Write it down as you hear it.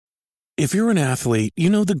If you're an athlete, you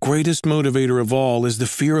know the greatest motivator of all is the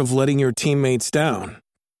fear of letting your teammates down.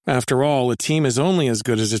 After all, a team is only as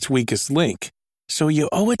good as its weakest link. So you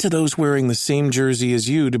owe it to those wearing the same jersey as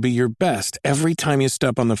you to be your best every time you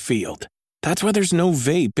step on the field. That's why there's no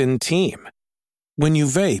vape in team. When you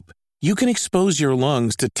vape, you can expose your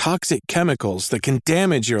lungs to toxic chemicals that can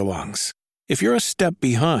damage your lungs. If you're a step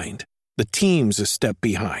behind, the team's a step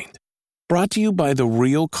behind. Brought to you by The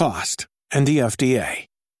Real Cost and the FDA.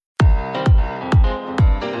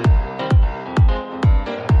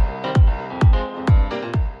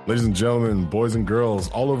 Ladies and gentlemen, boys and girls,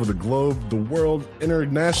 all over the globe, the world,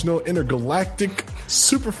 international, intergalactic,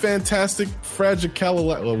 super fantastic,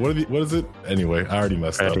 fragicalist. What is it? Anyway, I already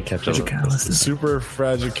messed up. Super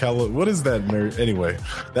fragicalist. What is that, Mary? Anyway,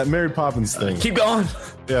 that Mary Poppins thing. Keep going.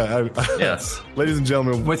 Yeah. Yes. Ladies and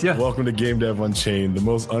gentlemen, with you. Welcome to Game Dev Unchained, the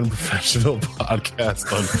most unprofessional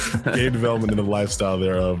podcast on game development and the lifestyle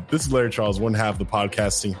thereof. This is Larry Charles, one half of the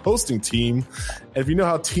podcasting hosting team. And if you know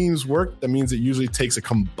how teams work, that means it usually takes a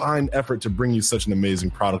combined effort to bring you such an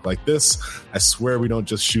amazing product like this. I swear we don't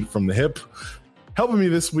just shoot from the hip. Helping me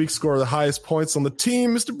this week score the highest points on the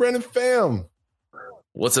team, Mr. Brandon Pham.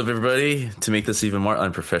 What's up, everybody? To make this even more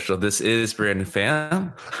unprofessional, this is Brandon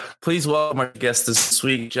Pham. Please welcome our guest this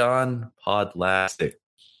week, John Podlastic.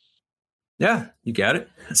 Yeah, you got it.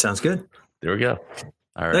 That sounds good. There we go.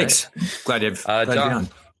 All right. Thanks. Glad you've John,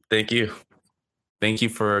 thank you. Thank you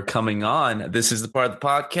for coming on. This is the part of the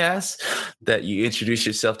podcast that you introduce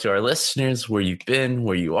yourself to our listeners, where you've been,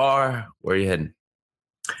 where you are, where you're heading.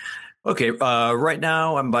 Okay. Right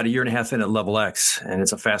now, I'm about a year and a half in at Level X, and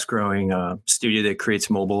it's a fast-growing studio that creates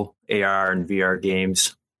mobile AR and VR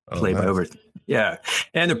games. And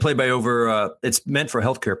they're played by over. It's meant for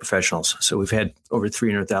healthcare professionals. So we've had over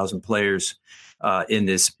 300,000 players in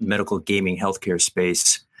this medical gaming healthcare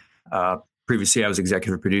space. Previously, I was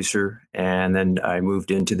executive producer, and then I moved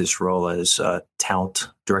into this role as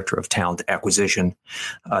director of talent acquisition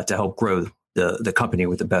to help grow the company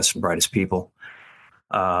with the best and brightest people.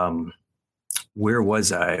 Where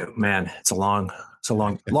was I? Man, it's a long,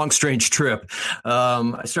 strange trip.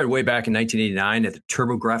 I started way back in 1989 at the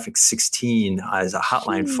TurboGrafx 16 as a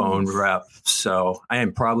hotline phone rep. So I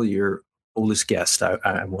am probably your oldest guest,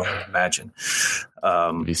 I would imagine.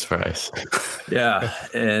 Be surprised. Yeah.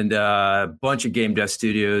 And a bunch of game dev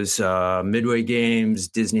studios, Midway Games,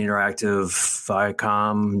 Disney Interactive,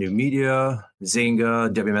 Viacom, New Media,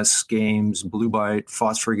 Zynga, WMS Games, Blue Byte,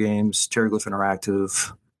 Phosphor Games, Terraglyph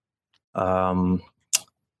Interactive. I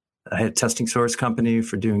had a testing source company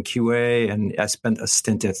for doing QA, and I spent a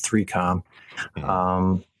stint at 3Com.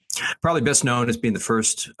 Probably best known as being the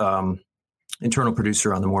first internal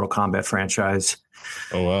producer on the Mortal Kombat franchise.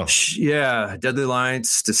 Oh, wow. Yeah. Deadly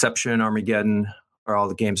Alliance, Deception, Armageddon are all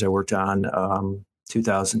the games I worked on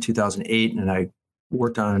 2000, 2008. And I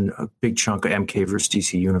worked on a big chunk of MK versus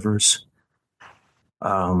DC Universe.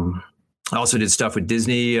 I also did stuff with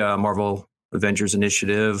Disney, Marvel Avengers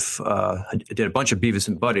Initiative. I did a bunch of Beavis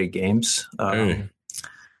and Butthead games.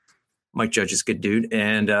 Mike Judge is a good dude.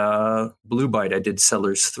 And Blue Byte, I did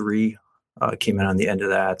Settlers 3. Came in on the end of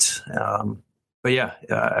that. But yeah,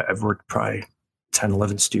 I've worked probably 10,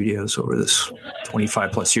 11 studios over this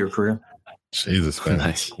 25 plus year career. Jesus, man.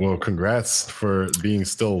 Nice. Well, congrats for being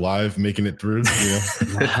still alive, making it through.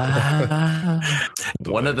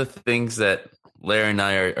 One of the things that Larry and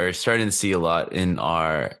I are starting to see a lot in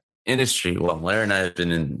our industry. Well, Larry and I have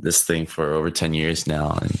been in this thing for over 10 years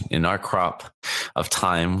now. And in our crop of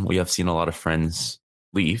time, we have seen a lot of friends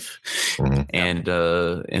leave. And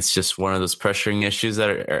it's just one of those pressuring issues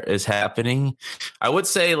that is happening. I would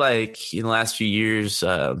say, like, in the last few years,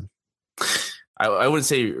 I wouldn't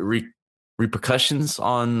say repercussions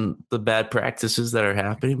on the bad practices that are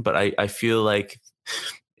happening, but I feel like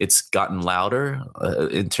it's gotten louder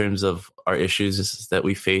in terms of our issues that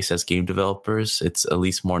we face as game developers. It's at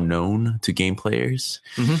least more known to game players.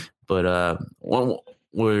 But when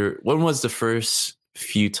was the first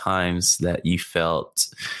few times that you felt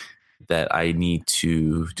that I need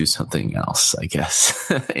to do something else, I guess,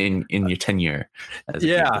 in your tenure as a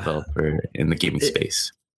game developer in the gaming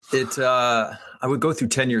space? I would go through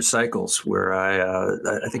 10-year cycles where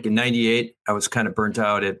I think in 98, I was kind of burnt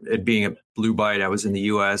out at being at Blue Byte. I was in the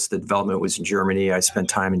US, the development was in Germany. I spent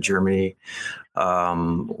time in Germany,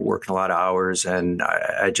 working a lot of hours, and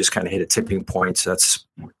I just kind of hit a tipping point. So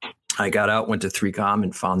I got out, went to 3Com,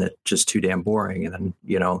 and found that just too damn boring. And then,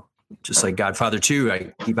 just like Godfather 2,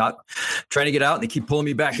 I keep out trying to get out and they keep pulling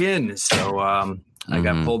me back in. So I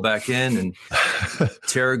got pulled back in and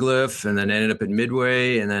Terraglyph, and then ended up at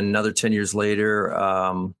Midway. And then another 10 years later,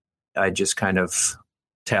 I just kind of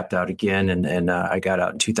tapped out again, and I got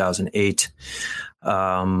out in 2008.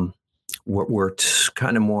 Worked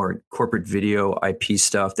kind of more corporate video IP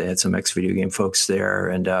stuff. They had some ex-video game folks there,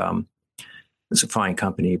 and it's a fine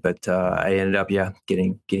company. But I ended up,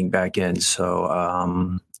 getting back in. So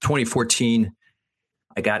 2014,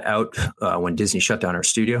 I got out when Disney shut down our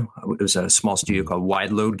studio. It was a small studio called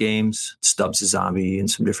Wide Load Games, Stubbs the Zombie, and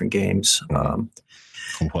some different games.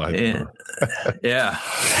 It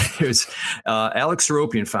was Alex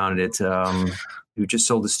Seropian founded it. Who just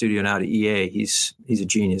sold the studio now to EA. He's a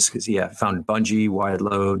genius because he founded Bungie, Wide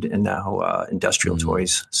Load, and now Industrial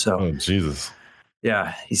Toys. So, oh Jesus,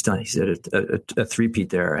 yeah, he did a three-peat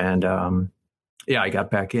there, and I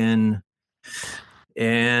got back in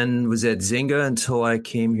and was at Zynga until I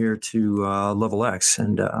came here to Level X,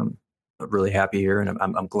 and I'm really happy here, and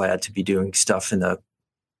I'm glad to be doing stuff in the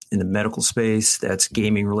medical space that's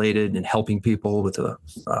gaming related and helping people with a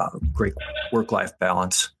great work-life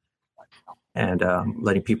balance. And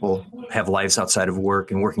letting people have lives outside of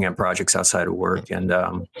work and working on projects outside of work and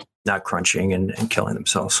not crunching and killing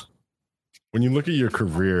themselves. When you look at your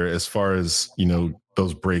career, as far as,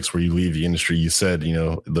 those breaks where you leave the industry, you said,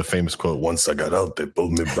 the famous quote, once I got out, they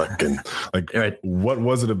pulled me back in. Like, right. What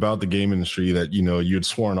was it about the game industry that, you'd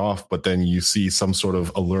sworn off, but then you see some sort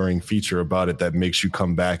of alluring feature about it that makes you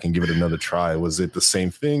come back and give it another try? Was it the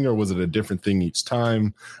same thing or was it a different thing each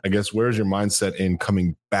time? I guess, where's your mindset in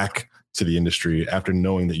coming back to the industry after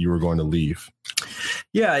knowing that you were going to leave?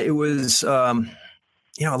 Yeah, it was, a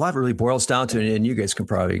lot really boils down to, and you guys can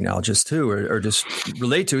probably acknowledge this too, or just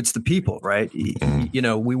relate to, it's the people, right?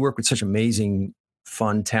 We work with such amazing,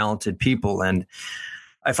 fun, talented people. And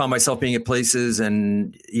I found myself being at places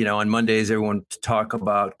and, on Mondays, everyone talk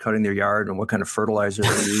about cutting their yard and what kind of fertilizer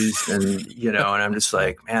they used. And, and I'm just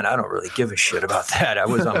like, man, I don't really give a shit about that. I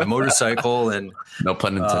was on a motorcycle and no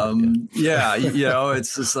pun intended.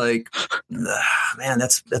 It's just like, man,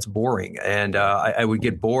 that's boring. And I would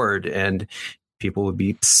get bored and people would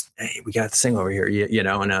be, hey, we got this thing over here, and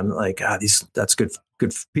I'm like, that's good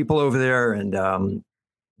people over there. And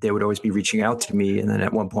they would always be reaching out to me. And then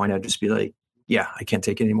at one point I'd just be like, yeah, I can't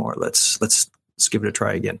take it anymore. Let's give it a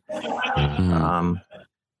try again. And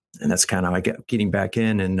that's kind of how I get getting back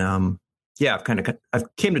in. And I've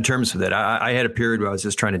came to terms with it. I had a period where I was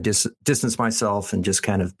just trying to distance myself and just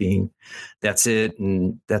kind of being, that's it.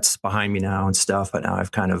 And that's behind me now and stuff. But now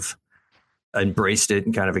I've kind of embraced it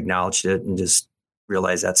and kind of acknowledged it and just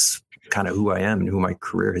realized that's kind of who I am and who my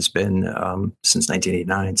career has been since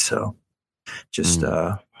 1989. So just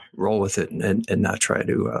roll with it and not try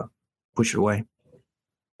to push it away.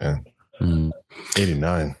 Yeah.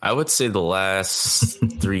 89. I would say the last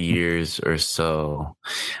 3 years or so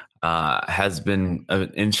has been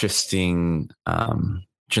an interesting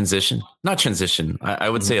transition. Not transition. I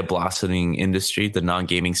would say a blossoming industry, the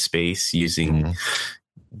non-gaming space, using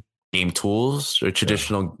game tools or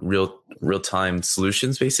traditional real-time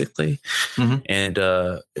solutions, basically. And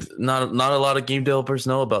not a lot of game developers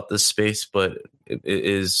know about this space, but it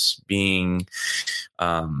is being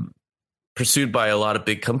pursued by a lot of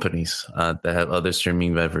big companies that have other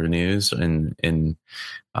streaming revenues. And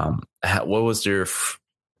what was your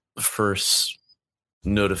first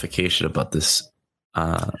notification about this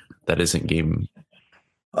that isn't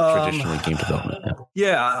traditionally game development?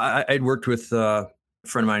 Yeah, I'd worked with a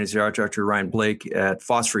friend of mine, is the art director, Ryan Blake at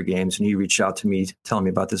Phosphor Games, and he reached out to me telling me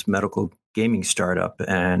about this medical gaming startup.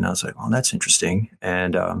 And I was like, well, that's interesting.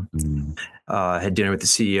 And had dinner with the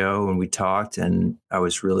CEO and we talked, and I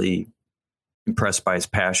was really impressed by his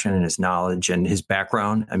passion and his knowledge and his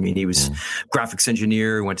background. I mean, he was graphics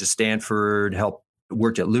engineer, went to Stanford,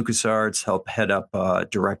 worked at LucasArts, helped head up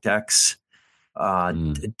DirectX,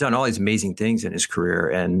 done all these amazing things in his career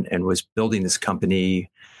and was building this company.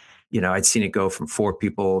 I'd seen it go from 4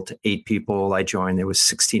 people to 8 people. I joined, there was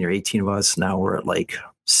 16 or 18 of us. Now we're at like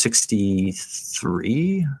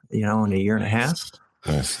 63, in a year and a half.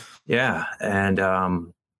 Nice. Yeah.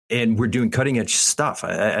 And we're doing cutting edge stuff.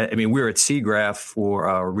 I mean, we were at SIGGRAPH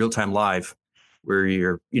for Real-Time Live, where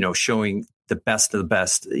you're, showing the best of the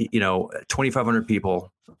best, 2,500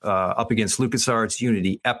 people up against LucasArts,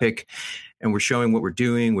 Unity, Epic. And we're showing what we're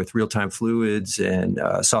doing with real-time fluids and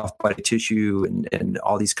soft body tissue and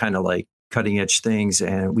all these kind of like cutting edge things.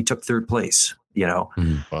 And we took 3rd place,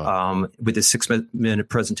 Wow. with the 6-minute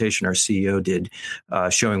presentation our CEO did,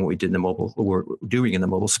 showing what we did in the mobile, we're doing in the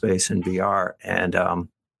mobile space in VR. And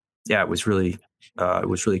it was really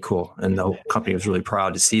cool. And the whole company was really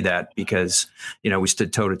proud to see that because, we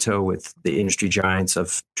stood toe to toe with the industry giants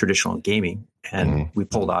of traditional gaming, and we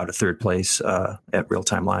pulled out a 3rd place at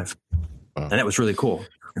Real-Time Live. Wow. And that was really cool.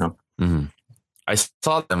 I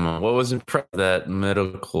saw them. What was impressive that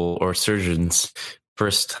medical or surgeons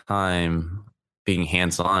first time being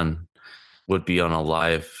hands-on would be on a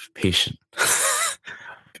live patient.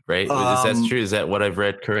 Right? Is that true? Is that what I've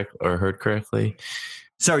read correct or heard correctly?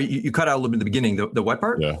 Sorry, you cut out a little bit at the beginning. The what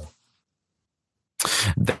part? Yeah.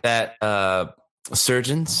 That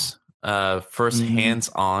surgeons first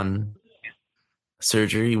hands-on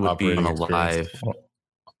surgery would be on a live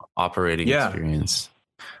operating experience.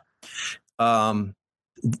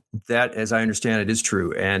 That, as I understand it, is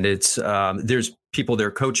true, and it's there's people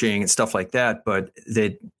there coaching and stuff like that, but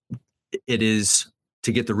it is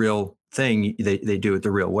to get the real thing. They do it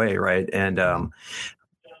the real way, right? And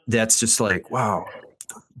that's just like, wow.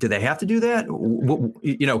 Do they have to do that?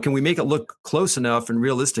 Can we make it look close enough and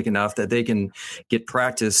realistic enough that they can get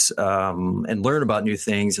practice and learn about new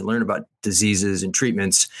things and learn about diseases and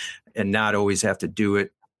treatments, and not always have to do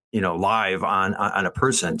it, live on a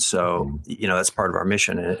person? So, that's part of our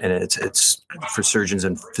mission, and it's for surgeons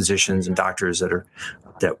and physicians and doctors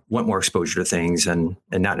that want more exposure to things and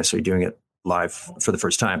not necessarily doing it live for the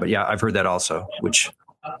first time. But yeah, I've heard that also, which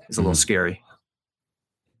is a little scary.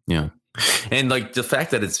 Yeah. And like the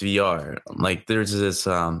fact that it's VR, like there's this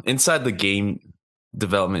inside the game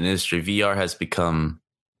development industry, VR has become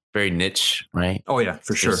very niche, right? Oh yeah,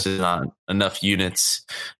 for sure. There's not enough units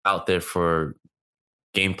out there for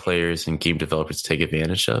game players and game developers to take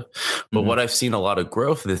advantage of. But what I've seen a lot of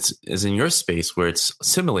growth is in your space, where it's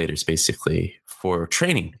simulators basically for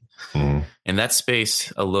training. And that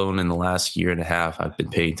space alone in the last year and a half I've been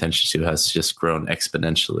paying attention to has just grown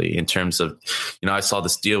exponentially in terms of, I saw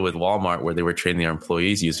this deal with Walmart where they were training their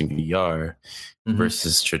employees using VR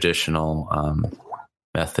versus traditional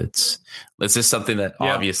methods. Is this something that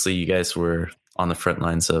obviously you guys were on the front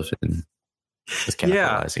lines of and just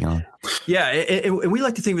capitalizing on? Yeah. And we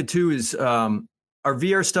like to think of it too as our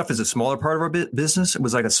VR stuff is a smaller part of our business. It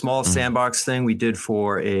was like a small sandbox thing we did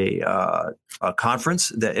for a conference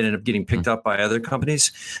that ended up getting picked up by other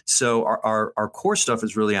companies. So our core stuff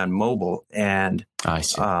is really on mobile, and I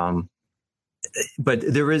see. But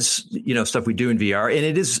there is stuff we do in VR, and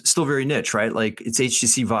it is still very niche, right? Like it's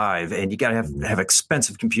HTC Vive, and you got to have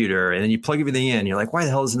expensive computer, and then you plug everything in. You're like, why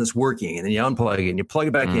the hell isn't this working? And then you unplug it and you plug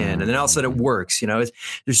it back in, and then all of a sudden it works.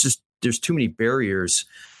 There's too many barriers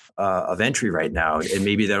of entry right now, and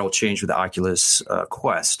maybe that'll change with the Oculus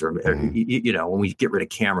Quest, or when we get rid of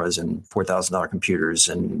cameras and $4,000 computers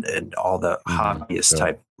and all the hobbyist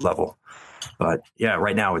type level. But yeah,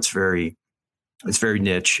 right now it's very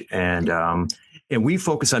niche, and we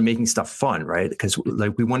focus on making stuff fun, right? Because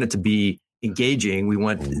like we want it to be engaging. We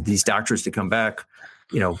want these doctors to come back,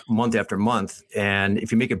 month after month, and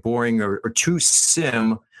if you make it boring or too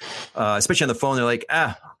sim, especially on the phone, they're like,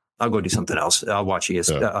 I'll go do something else. I'll watch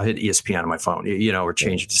I'll hit ESPN on my phone, or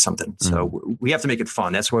change it to something. So we have to make it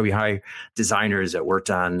fun. That's why we hire designers that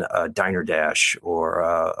worked on Diner Dash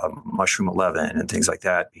or Mushroom 11 and things like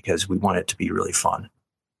that, because we want it to be really fun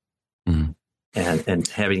and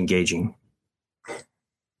have it engaging.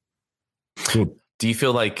 Cool. Do you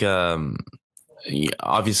feel like,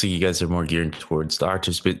 obviously you guys are more geared towards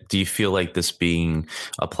doctors, but do you feel like this being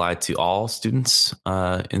applied to all students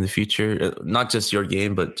in the future, not just your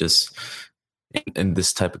game, but just in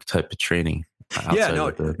this type of training? Yeah,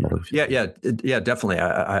 definitely.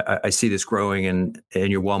 I see this growing, and in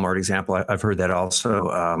your Walmart example, I've heard that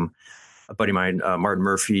also. A buddy of mine, Martin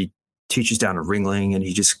Murphy, teaches down at Ringling, and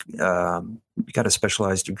he just got a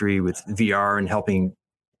specialized degree with VR and helping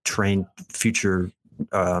train future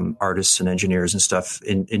artists and engineers and stuff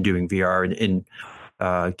in doing VR in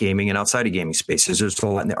gaming and outside of gaming spaces. There's a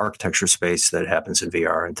lot in the architecture space that happens in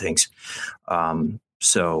VR and things.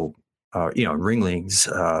 Ringling's,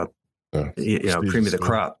 cream of the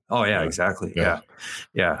crop. Oh yeah, exactly. Yeah.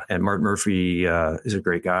 And Martin Murphy is a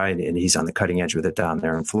great guy, and he's on the cutting edge with it down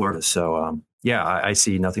there in Florida. So I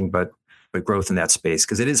see nothing but growth in that space,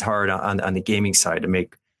 because it is hard on the gaming side to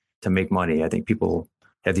make money. I think people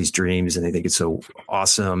have these dreams and they think it's so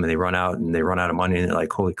awesome, and they run out of money, and they're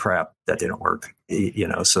like, holy crap, that didn't work.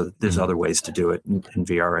 So there's other ways to do it in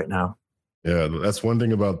VR right now. Yeah. That's one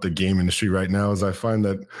thing about the game industry right now, is I find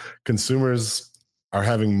that consumers are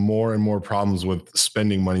having more and more problems with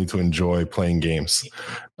spending money to enjoy playing games.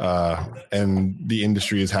 And the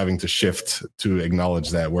industry is having to shift to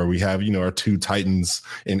acknowledge that, where we have, our two titans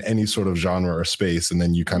in any sort of genre or space. And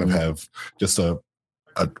then you kind of have just a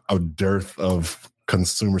dearth of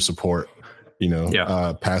consumer support,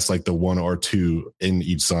 past like the one or two in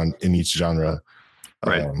each genre.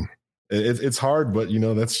 Right. It's hard, but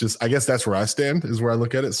that's just, I guess that's where I stand, is where I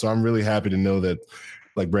look at it. So I'm really happy to know that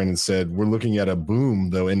like Brandon said, we're looking at a boom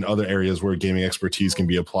though in other areas where gaming expertise can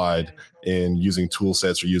be applied in using tool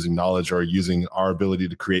sets or using knowledge or using our ability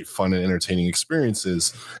to create fun and entertaining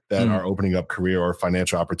experiences that are opening up career or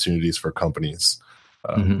financial opportunities for companies.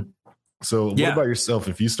 So what about yourself?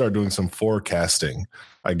 If you start doing some forecasting,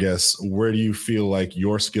 I guess, where do you feel like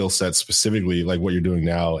your skill set specifically, like what you're doing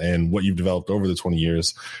now and what you've developed over the 20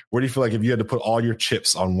 years, where do you feel like if you had to put all your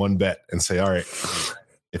chips on one bet and say, all right,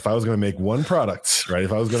 if I was going to make one product, right,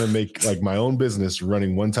 if I was going to make like my own business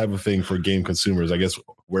running one type of thing for game consumers, I guess,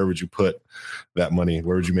 where would you put that money?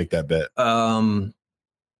 Where would you make that bet?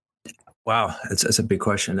 Wow, that's a big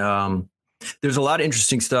question. There's a lot of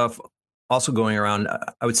interesting stuff also going around.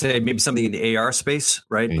 I would say maybe something in the AR space,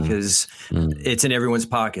 right? Because it's in everyone's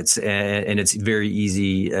pockets and it's very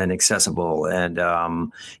easy and accessible. And,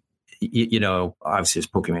 you know, obviously there's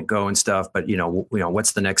Pokemon Go and stuff, but you know,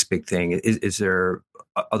 what's the next big thing? Is there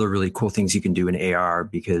other really cool things you can do in AR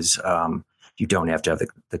because you don't have to have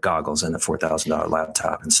the goggles and the $4,000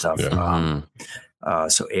 laptop and stuff. So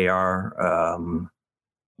AR, I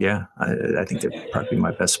think that'd probably be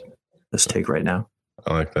my best take right now.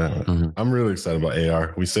 I like that. I'm really excited about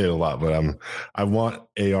AR. We say it a lot, but I want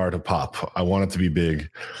AR to pop. I want it to be big,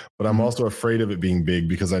 but I'm also afraid of it being big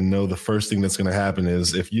because I know the first thing that's going to happen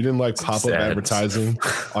is if you didn't like pop-up advertising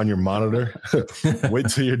on your monitor, wait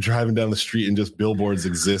till you're driving down the street and just billboards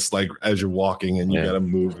exist like as you're walking and you got to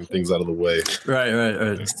move and things out of the way.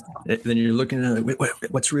 Right. Then you're looking at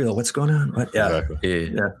what's real, what's going on.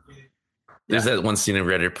 Exactly. There's that one scene in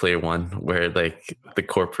Ready Player One where like the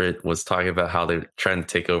corporate was talking about how they're trying to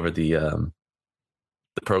take over the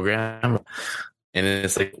program, and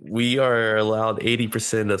it's like we are allowed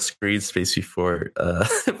 80% of screen space before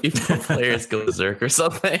players go berserk or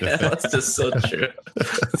something. That's just so true.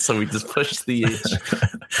 So we just pushed the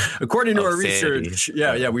according to our research.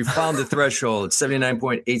 We found the threshold.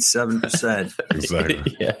 79.87%.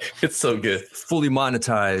 Exactly. Yeah, it's so good. Fully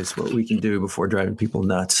monetize what we can do before driving people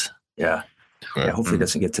nuts. Yeah. Yeah, hopefully it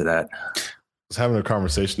doesn't get to that. I was having a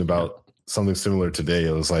conversation about something similar today.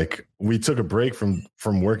 It was like we took a break from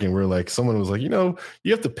working. We're like, someone was like, you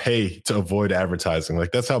have to pay to avoid advertising.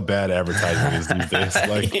 Like that's how bad advertising is these days.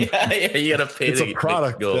 Like, you gotta pay. It's a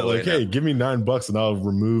product that like, hey, give me $9 and I'll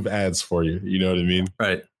remove ads for you. You know what I mean?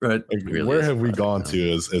 Right. Like, really where have we gone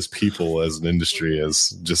to as people, as an industry,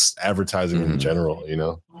 as just advertising in general? You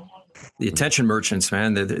know, the attention merchants,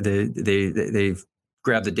 man. They've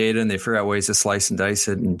grab the data and they figure out ways to slice and dice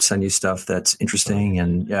it and send you stuff that's interesting.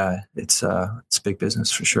 And it's big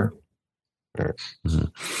business for sure.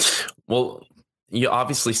 Well, you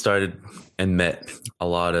obviously started and met a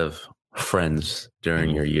lot of friends during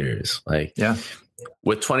your years. Like,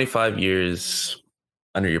 with 25 years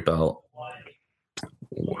under your belt,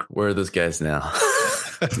 where are those guys now?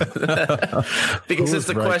 Because it's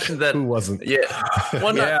the question that who wasn't.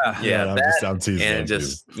 I'm teasing. And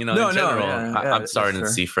just in general, I'm starting to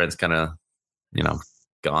see friends kind of,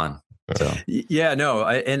 gone. So I'd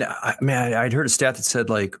heard a stat that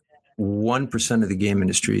said like 1% of the game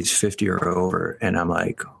industry is 50 or over, and I'm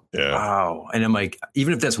like, wow. And I'm like,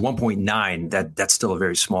 even if that's 1.9, that's still a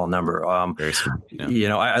very small number. Very small.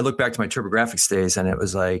 I look back to my TurboGrafx days, and it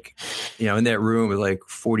was like, in that room with like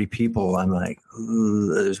 40 people, I'm like,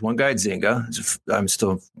 there's one guy at Zynga I'm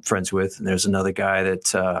still friends with, and there's another guy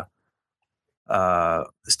that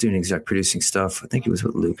is doing exec producing stuff. I think he was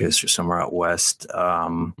with Lucas or somewhere out west.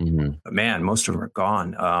 But man, most of them are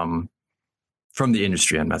gone. From the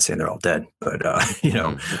industry. I'm not saying they're all dead, but not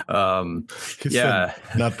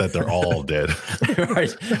that they're all dead.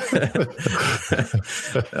 Right.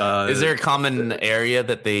 Is there a common area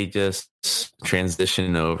that they just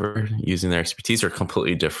transition over using their expertise, or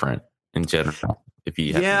completely different in general? If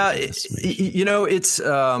you have it's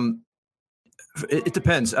it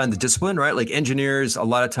depends on the discipline, right? Like engineers a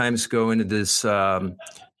lot of times go into this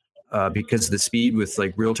because of the speed with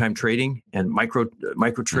like real-time trading and micro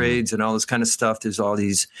trades and all this kind of stuff. There's all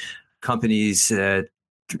these companies that,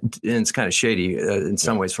 and it's kind of shady in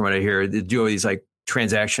some ways from what I hear, they do all these like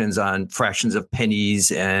transactions on fractions of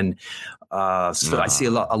pennies. And so I see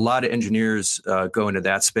a lot of engineers go into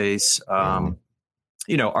that space.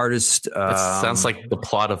 Artists. Sounds like the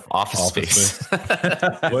plot of Office Space.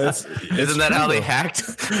 Isn't that how they hacked?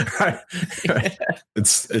 Right.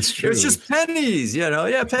 It's true. It's just pennies,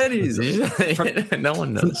 pennies. No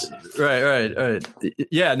one knows. Right.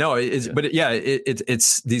 Yeah, no,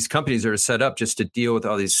 it's these companies are set up just to deal with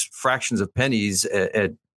all these fractions of pennies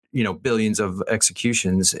at billions of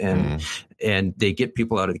executions, and they get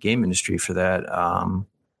people out of the game industry for that.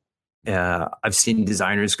 I've seen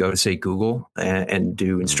designers go to, say, Google and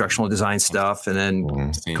do instructional design stuff, and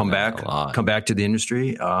then come back to the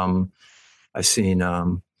industry. I've seen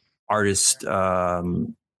artists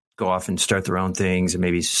go off and start their own things and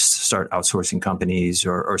maybe start outsourcing companies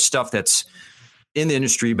or stuff that's in the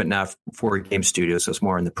industry, but not for a game studio. So it's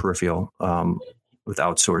more in the peripheral with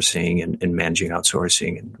outsourcing and managing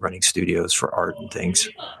outsourcing and running studios for art and things.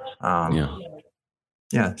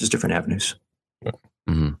 Just different avenues.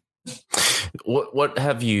 Mm-hmm. What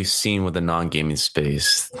have you seen with the non-gaming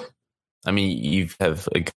space? I mean, you have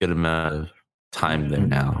a good amount of time there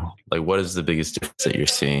now. Like, what is the biggest difference that you're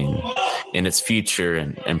seeing in its future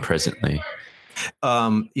and presently?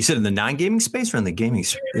 You said in the non-gaming space or in the gaming?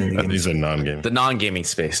 These are non-gaming. The non-gaming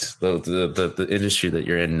space, the industry that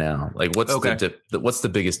you're in now. Like, what's the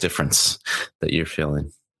biggest difference that you're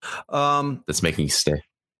feeling that's making you stay?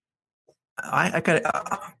 I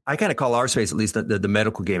kind of call our space, at least the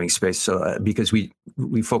medical gaming space. So because we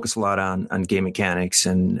focus a lot on game mechanics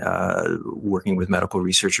and working with medical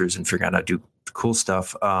researchers and figuring out how to do cool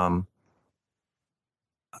stuff. I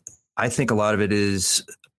think a lot of it is,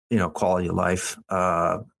 quality of life,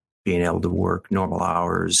 being able to work normal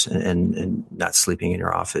hours and not sleeping in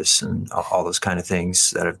your office and all those kind of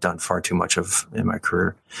things that I've done far too much of in my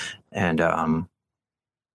career. And,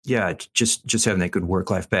 just having that good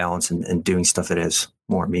work-life balance and doing stuff that has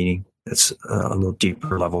more meaning. That's a little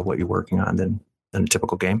deeper level of what you're working on than a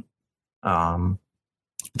typical game.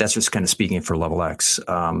 That's just kind of speaking for Level X,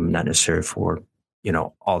 not necessarily for,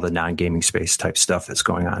 all the non-gaming space type stuff that's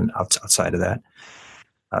going on outside of that.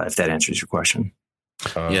 If that answers your question.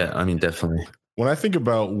 Yeah, I mean, definitely. When I think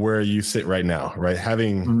about where you sit right now, right,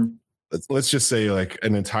 having, let's just say like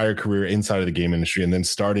an entire career inside of the game industry and then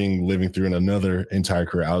living through another entire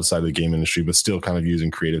career outside of the game industry, but still kind of using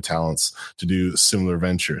creative talents to do similar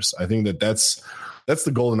ventures. I think that's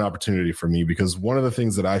the golden opportunity for me, because one of the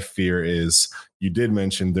things that I fear is, you did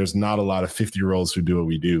mention there's not a lot of 50-year-olds who do what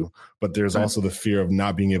we do, but there's also the fear of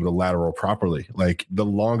not being able to lateral properly. Like, the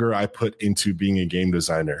longer I put into being a game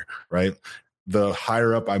designer, right, the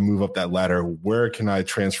higher up I move up that ladder, where can I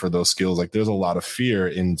transfer those skills? Like, there's a lot of fear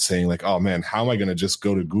in saying like, oh man, how am I going to just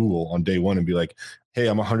go to Google on day one and be like, hey,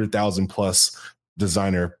 I'm 100,000 plus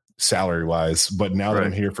designer salary wise, but now that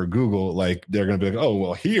I'm here for Google, like, they're going to be like, oh,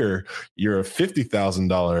 well, here you're a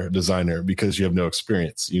 $50,000 designer because you have no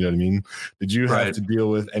experience. You know what I mean? Did you have to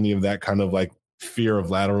deal with any of that kind of like fear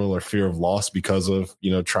of lateral or fear of loss because of,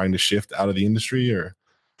 trying to shift out of the industry? Or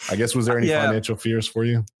I guess, was there any financial fears for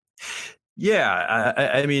you? Yeah.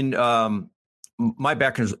 I mean, my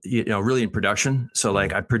background is, really in production. So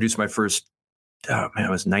like, I produced my first, it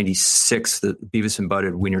was 96, the Beavis and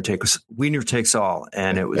Butthead Winner Takes All.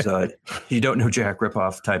 And it was a You Don't Know Jack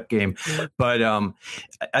ripoff type game. But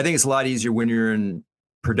I think it's a lot easier when you're in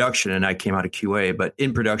production, and I came out of QA, but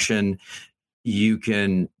in production, you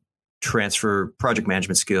can transfer project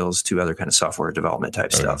management skills to other kind of software development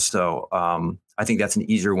type stuff. So I think that's an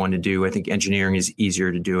easier one to do. I think engineering is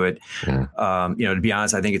easier to do it. To be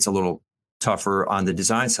honest, I think it's a little tougher on the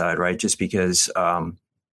design side, right? Just because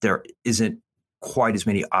there isn't quite as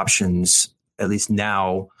many options, at least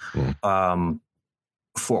now,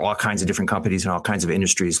 for all kinds of different companies and all kinds of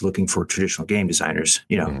industries looking for traditional game designers.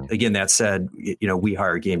 Again, that said, we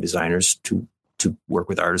hire game designers to work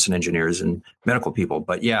with artists and engineers and medical people.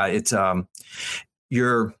 But yeah, it's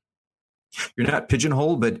you're not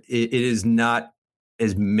pigeonholed, but it is not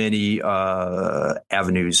as many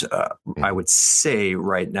avenues, I would say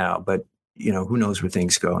right now. But who knows where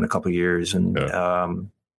things go in a couple of years, and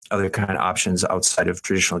other kind of options outside of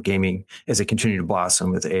traditional gaming as they continue to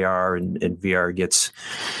blossom with AR and VR gets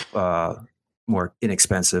more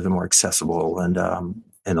inexpensive and more accessible, and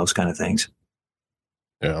those kind of things.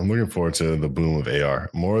 Yeah, I'm looking forward to the boom of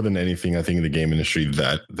AR. More than anything, I think in the game industry,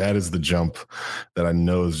 that is the jump that I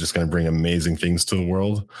know is just going to bring amazing things to the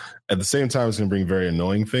world. At the same time, it's going to bring very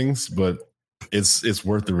annoying things, but it's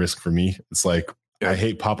worth the risk for me. It's like, I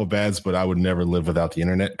hate pop-up ads, but I would never live without the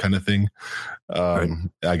internet kind of thing.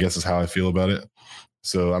 I guess is how I feel about it.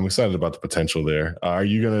 So I'm excited about the potential there. Are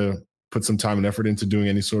you going to put some time and effort into doing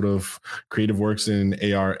any sort of creative works in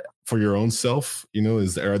AR for your own self?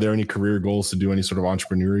 Are there any career goals to do any sort of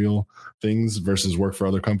entrepreneurial things versus work for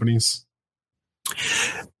other companies?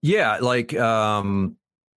 Yeah, like I've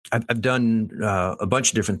done a bunch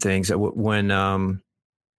of different things. When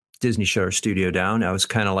Disney shut our studio down, I was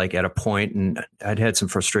kind of like at a point, and I'd had some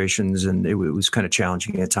frustrations, and it was kind of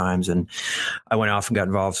challenging at times. And I went off and got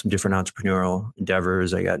involved in some different entrepreneurial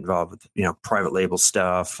endeavors. I got involved with, private label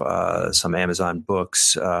stuff, some Amazon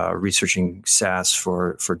books, researching SaaS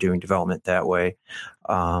for doing development that way.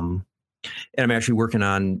 And I'm actually working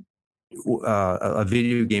on a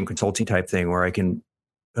video game consulting type thing where I can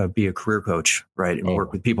be a career coach, right? And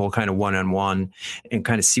work with people kind of one-on-one and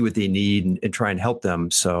kind of see what they need and try and help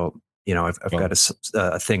them. So, I've got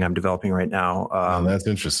a thing I'm developing right now. That's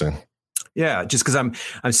interesting. Yeah. Just cause I'm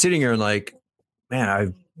sitting here and like, man,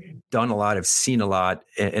 I've done a lot, I've seen a lot,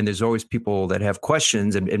 and there's always people that have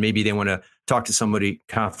questions and maybe they want to talk to somebody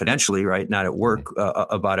confidentially, right? Not at work,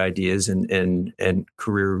 about ideas and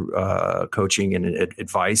career coaching and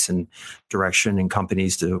advice and direction and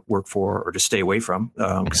companies to work for or to stay away from.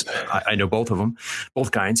 'Cause I know both of them,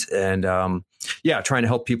 both kinds. And trying to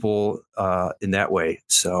help people in that way.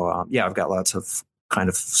 So I've got lots of kind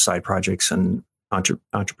of side projects and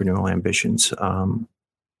entrepreneurial ambitions.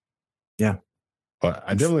 But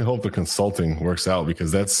I definitely hope the consulting works out,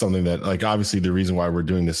 because that's something that, like, obviously the reason why we're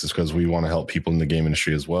doing this is because we want to help people in the game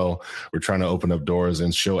industry as well. We're trying to open up doors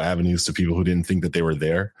and show avenues to people who didn't think that they were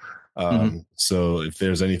there. So if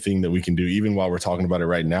there's anything that we can do, even while we're talking about it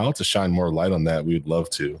right now, to shine more light on that, we would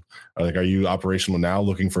love to. Like, are you operational now,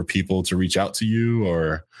 looking for people to reach out to you,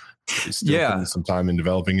 or still putting some time in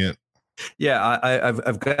developing it? Yeah,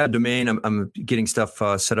 I've got a domain. I'm getting stuff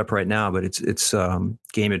set up right now, but it's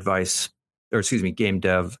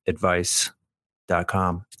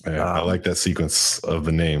GameDevAdvice.com. Yeah, I like that sequence of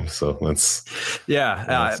the name. So it's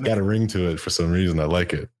got a ring to it for some reason. I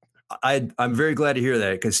like it. I'm very glad to hear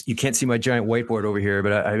that, because you can't see my giant whiteboard over here,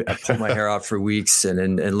 but I pulled my hair out for weeks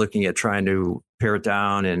and looking at trying to pare it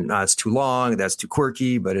down, and it's too long, that's too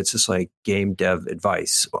quirky, but it's just like Game Dev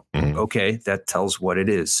Advice. Okay, that tells what it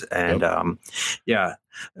is. And there's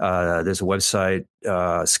a website,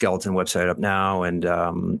 skeleton website up now, and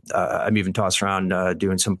I'm even tossed around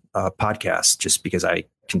doing some podcasts just because I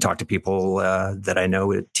can talk to people that I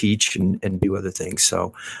know teach and do other things.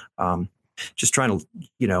 So just trying to,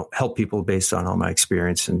 help people based on all my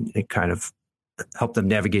experience and kind of help them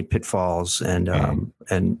navigate pitfalls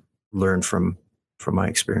and learn from my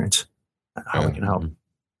experience, how I can help.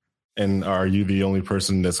 And are you the only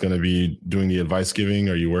person that's going to be doing the advice giving?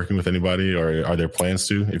 Are you working with anybody, or are there plans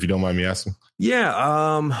to, if you don't mind me asking? Yeah.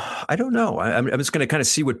 I don't know. I'm just going to kind of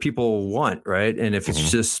see what people want. Right. And if it's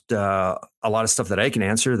just a lot of stuff that I can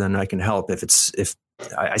answer, then I can help. If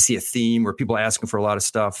I see a theme where people are asking for a lot of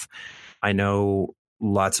stuff, I know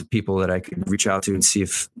lots of people that I could reach out to and see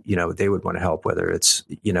if, they would want to help, whether it's,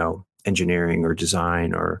 engineering or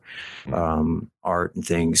design or art and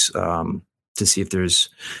things, to see if there's,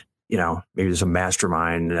 maybe there's a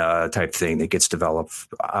mastermind type thing that gets developed.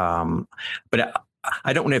 But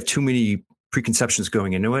I don't want to have too many preconceptions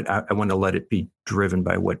going into it. I want to let it be driven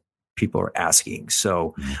by what people are asking.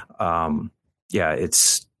 So,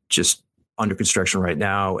 it's just under construction right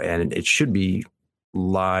now, and it should be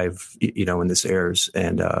live, when this airs.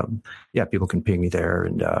 And people can ping me there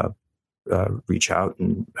and reach out,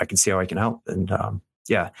 and I can see how I can help. And I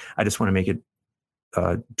just want to make it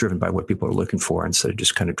driven by what people are looking for, instead of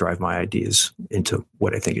just kind of drive my ideas into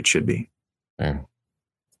what I think it should be.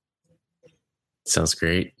 Sounds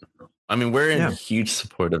great. I mean, we're in huge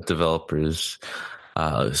support of developers,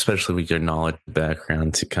 especially with your knowledge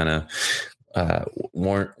background, to kind of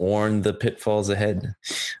warn the pitfalls ahead.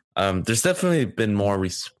 There's definitely been more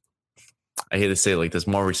I hate to say it, like, there's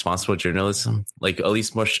more responsible journalism, like at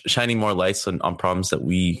least more shining more lights on problems that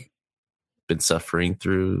we been suffering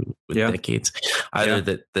through with decades. Either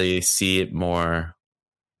that they see it more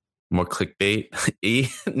clickbait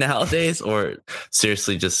nowadays, or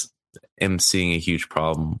seriously just am seeing a huge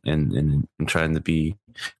problem and trying to be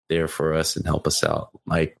there for us and help us out.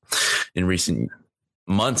 Like in recent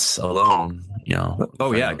months alone,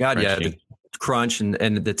 the Crunch and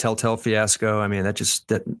the Telltale fiasco. I mean,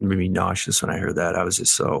 that made me nauseous when I heard that. I was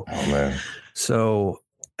just so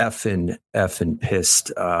effing pissed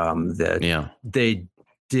that they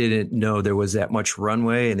didn't know there was that much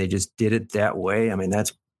runway, and they just did it that way. I mean,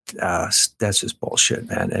 that's just bullshit,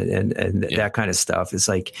 man. And that kind of stuff is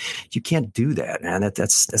like, you can't do that, man.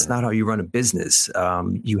 That's not how you run a business.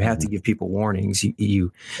 You have to give people warnings.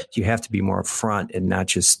 You have to be more upfront and not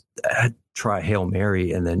just try Hail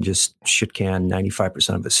Mary and then just shit can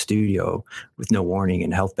 95% of a studio with no warning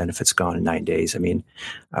and health benefits gone in 9 days. I mean,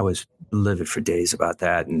 I was livid for days about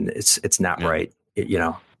that, and it's not right.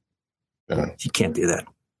 You can't do that.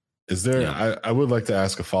 Is there, I would like to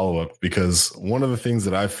ask a follow-up, because one of the things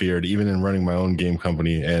that I feared, even in running my own game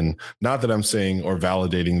company, and not that I'm saying or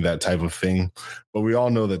validating that type of thing, but we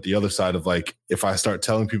all know that the other side of, like, if I start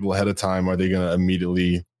telling people ahead of time, are they going to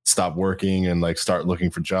immediately stop working and like start looking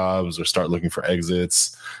for jobs or start looking for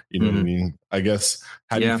exits? You know what I mean? I guess,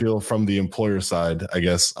 how do you feel from the employer side, I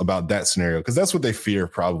guess, about that scenario? Because that's what they fear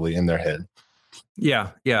probably in their head.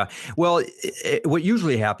 Yeah. Well, what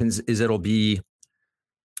usually happens is it'll be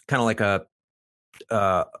kind of like a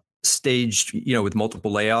staged, with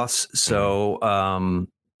multiple layoffs. So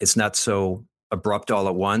it's not so abrupt all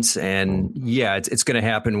at once. And it's going to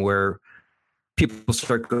happen where people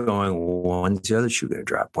start going, well, when's the other shoe going to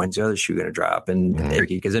drop? When's the other shoe going to drop? And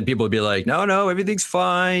because then people will be like, no, everything's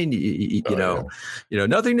fine.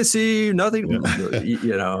 Nothing to see, nothing,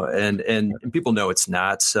 and people know it's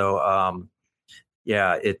not. So,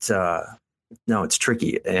 it's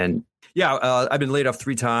tricky. And I've been laid off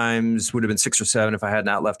 3 times, would have been 6 or 7 if I had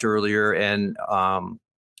not left earlier. And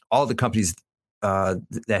all the companies that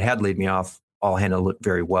had laid me off all handled it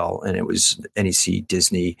very well. And it was NEC,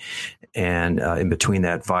 Disney, and in between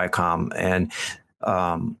that, Viacom. And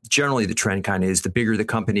generally the trend kind of is the bigger the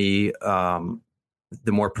company,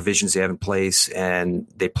 the more provisions they have in place and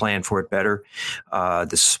they plan for it better.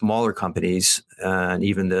 The smaller companies and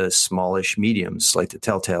even the smallish mediums like the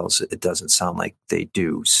Telltales, it doesn't sound like they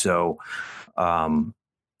do. So for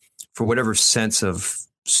whatever sense of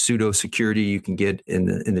pseudo security you can get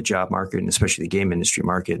in the job market, and especially the game industry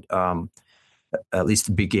market, at least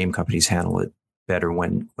the big game companies handle it better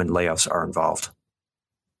when layoffs are involved.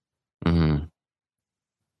 Mm-hmm.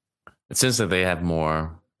 It seems that they have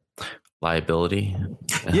more liability.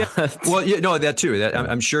 Yeah. Well, that too.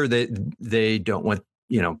 I'm sure they don't want,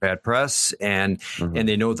 bad press, and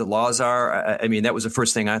they know what the laws are. I mean, that was the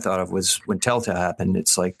first thing I thought of was when Telltale happened.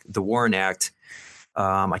 It's like the Warren Act.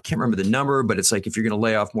 I can't remember the number, but it's like if you're going to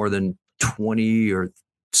lay off more than 20 or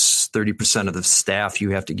 30% of the staff,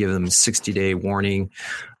 you have to give them a 60-day warning.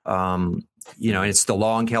 And it's the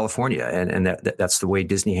law in California, and that's the way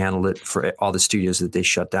Disney handled it for all the studios that they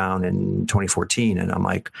shut down in 2014. And I'm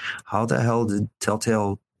like, how the hell did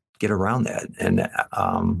Telltale get around that? And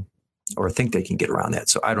or think they can get around that?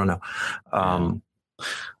 So I don't know.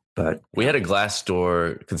 But we had a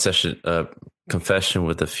Glassdoor confession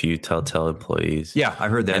with a few Telltale employees. Yeah, I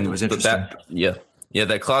heard that. And it was interesting.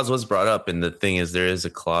 That clause was brought up, and the thing is, there is a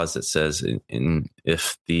clause that says,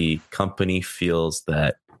 if the company feels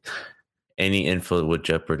that any info would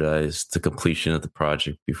jeopardize the completion of the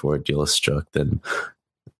project before a deal is struck, then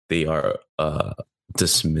they are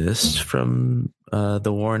dismissed from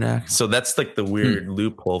the Warren Act. So that's like the weird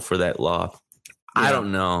loophole for that law. Yeah. I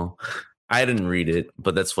don't know. I didn't read it,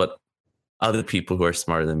 but that's what other people who are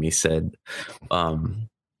smarter than me said.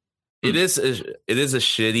 It is a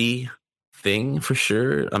shitty thing for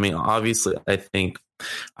sure. I mean, obviously,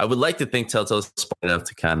 I would like to think Telltale's smart enough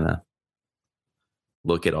to kind of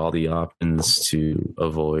look at all the options to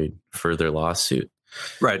avoid further lawsuit.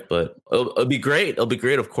 Right. But it'll be great. It'll be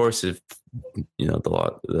great, of course, if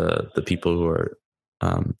the people who are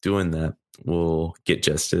doing that will get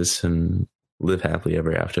justice and live happily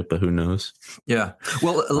ever after. But who knows? Yeah.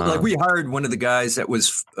 Well, like we hired one of the guys that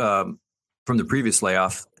was from the previous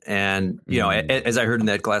layoff, and as I heard in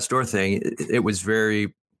that Glassdoor thing, it was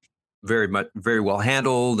very, very much very well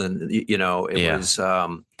handled, and it was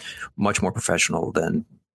much more professional than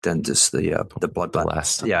just the blood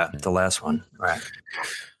last the last one, right?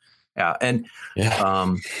 Yeah, and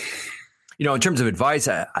in terms of advice,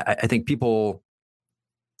 I think people,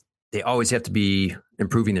 they always have to be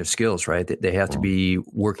improving their skills, right? They have to be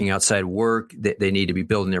working outside work. They need to be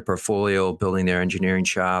building their portfolio, building their engineering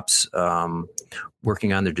shops,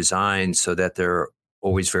 working on their design so that they're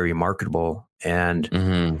always very marketable. And,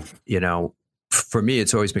 for me,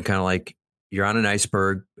 it's always been kind of like you're on an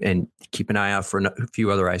iceberg and keep an eye out for a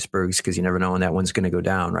few other icebergs because you never know when that one's going to go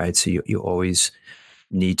down, right? So you always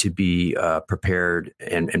need to be prepared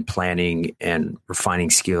and planning and refining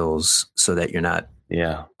skills so that you're not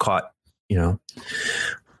caught,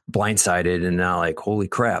 blindsided and now like, holy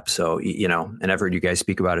crap. So, and I've heard you guys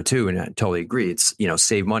speak about it too. And I totally agree. It's,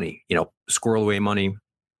 save money, squirrel away money.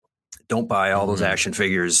 Don't buy all those action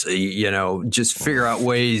figures, just figure out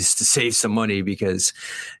ways to save some money because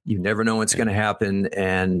you never know what's going to happen.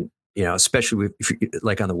 And, especially if you're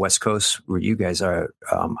like on the West Coast where you guys are,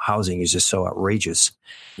 housing is just so outrageous.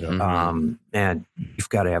 And you've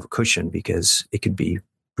got to have a cushion because it could be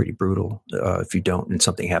pretty brutal if you don't and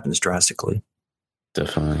something happens drastically.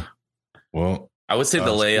 Definitely. Well, I would say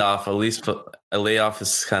the layoff, at least a layoff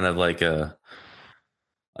is kind of like a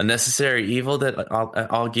necessary evil that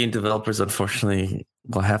all game developers unfortunately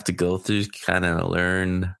will have to go through to kind of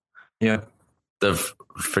learn the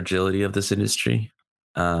fragility of this industry.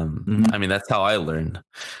 I mean, that's how I learned,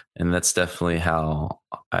 and that's definitely how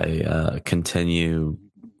I continue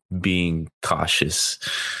being cautious.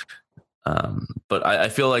 But I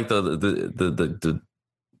feel like the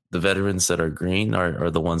veterans that are green are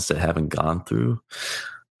the ones that haven't gone through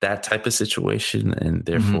that type of situation, and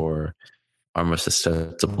therefore are more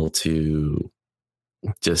susceptible to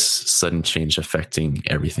just sudden change affecting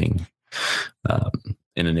everything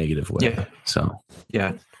in a negative way. Yeah. So,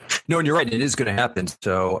 yeah. No, and you're right. It is going to happen.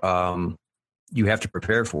 So you have to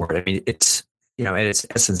prepare for it. I mean, it's, at its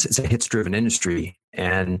essence, it's a hits-driven industry.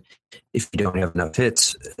 And if you don't have enough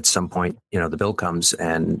hits, at some point, the bill comes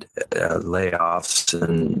and layoffs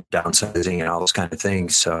and downsizing and all those kind of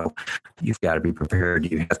things. So you've got to be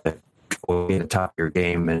prepared. You have to go in the top of your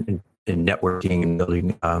game and networking and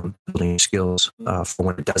building skills for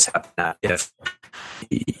when it does happen. Not if,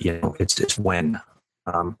 it's when.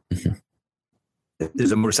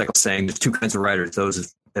 There's a motorcycle saying there's two kinds of riders: those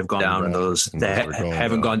that have gone down and those that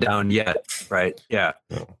haven't gone down yet. Right? Yeah.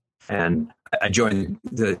 And I joined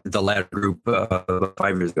the latter group 5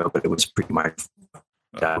 years ago, but it was pretty much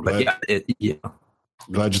down. But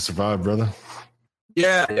glad you survived, brother.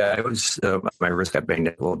 Yeah, it was my wrist got banged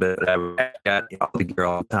up a little bit, but I got all the gear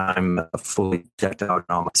all the time, fully decked out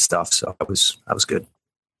and all my stuff, so I was good.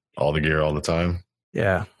 All the gear all the time.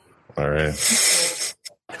 Yeah. All right.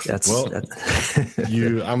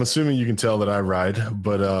 I'm assuming you can tell that I ride,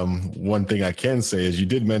 but one thing I can say is you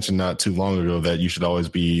did mention not too long ago that you should always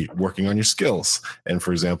be working on your skills. And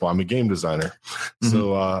for example, I'm a game designer. Mm-hmm.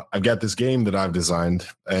 So I've got this game that I've designed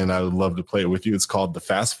and I would love to play it with you. It's called The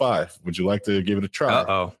Fast Five. Would you like to give it a try?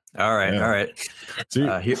 Uh-oh. All right. Yeah. All right.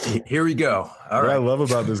 See, here we go. What I love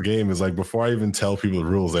about this game is like before I even tell people the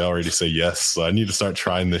rules, they already say yes. So I need to start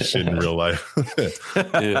trying this shit in real life. All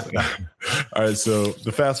right. So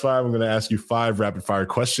The Fast Five, I'm going to ask you 5 rapid fire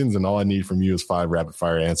questions, and all I need from you is 5 rapid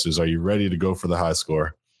fire answers. Are you ready to go for the high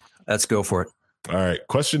score? Let's go for it. All right.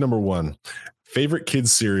 Question number 1: favorite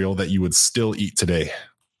kids cereal that you would still eat today?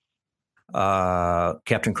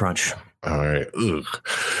 Captain Crunch. All right. Ugh.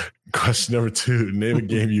 Question number 2: name a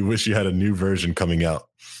game you wish you had a new version coming out.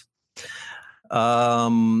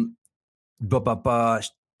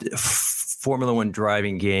 Formula One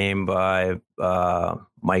driving game by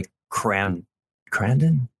Mike Crandon.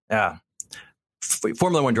 Yeah.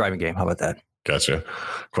 Formula One driving game. How about that? Gotcha.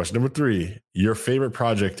 Question number 3: your favorite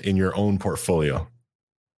project in your own portfolio.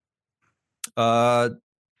 I'm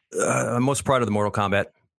most proud of the Mortal Kombat.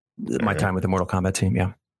 My time with the Mortal Kombat team.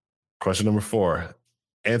 Yeah. Question number 4: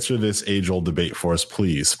 answer this age-old debate for us,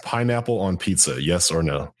 please. Pineapple on pizza, yes or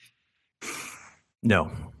no?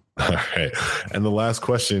 No. All right. And the last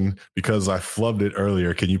question, because I flubbed it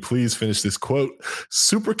earlier, can you please finish this quote?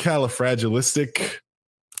 Supercalifragilistic.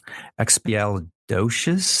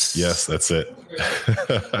 Expialidocious? Yes, that's it.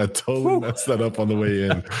 I totally messed that up on the way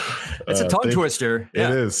in. It's a tongue twister. Yeah.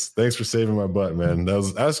 It is. Thanks for saving my butt, man. That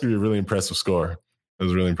was going to be a really impressive score. It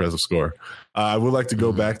was a really impressive score. I would like to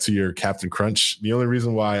go back to your Captain Crunch. The only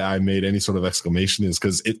reason why I made any sort of exclamation is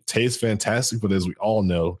because it tastes fantastic, but as we all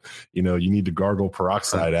know, you need to gargle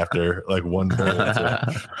peroxide after like one bowl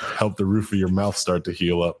to help the roof of your mouth start to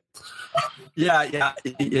heal up. Yeah,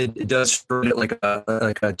 it does burn it like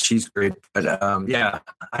a cheese grate. But I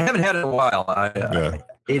haven't had it in a while. I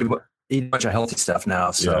ate a bunch of healthy stuff now.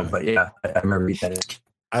 So, but I remember eating that.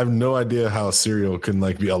 I have no idea how a cereal can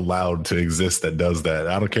be allowed to exist that does that.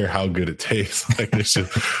 I don't care how good it tastes. Like they should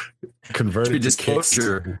convert it to cakes.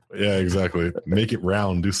 Yeah, exactly. Make it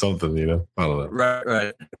round. Do something. I don't know.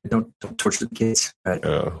 Right. Don't torture the kids. Right.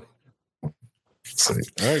 All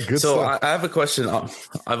right. Good. So stuff. I have a question.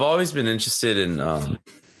 I've always been interested in,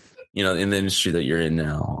 in the industry that you're in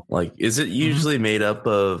now. Like, is it usually made up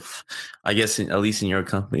of? I guess at least in your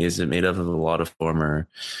company, is it made up of a lot of former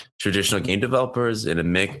traditional game developers and a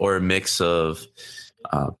mix of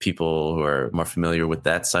people who are more familiar with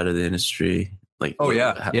that side of the industry? Like,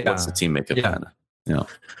 what's the team makeup?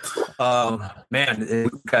 Man,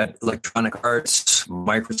 we've got Electronic Arts,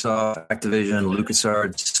 Microsoft, Activision,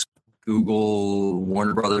 LucasArts, Google,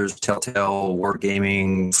 Warner Brothers, Telltale,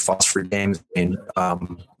 Wargaming, Phosphor Games. And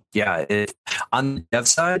on the dev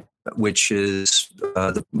side, which is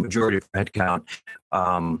the majority of headcount,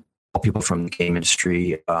 all people from the game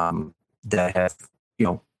industry that have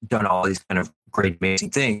done all these kind of great,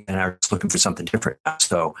 amazing things and are just looking for something different.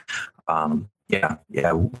 So, we've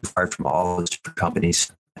hired from all those different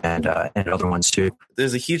companies and other ones too.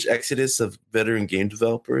 There's a huge exodus of veteran game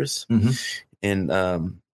developers,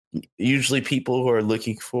 and usually people who are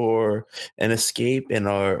looking for an escape and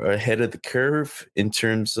are ahead of the curve in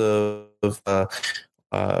terms of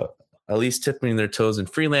at least tipping their toes in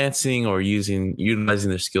freelancing or utilizing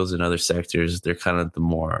their skills in other sectors. They're kind of the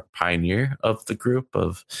more pioneer of the group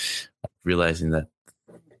of realizing that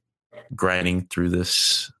grinding through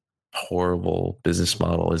this horrible business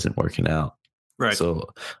model isn't working out. Right. So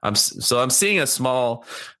I'm seeing a small,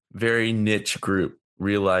 very niche group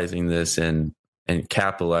realizing this and and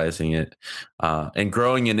capitalizing it, and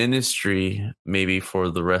growing an industry maybe for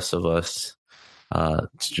the rest of us to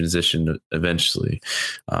transition eventually.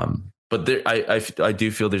 But there, I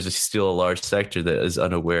do feel there's still a large sector that is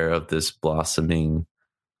unaware of this blossoming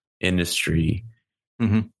industry,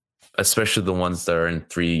 especially the ones that are in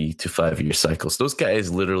 3 to 5 year cycles. Those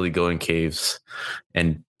guys literally go in caves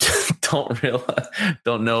and don't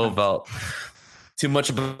know about too much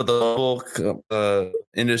about the local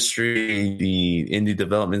industry, the indie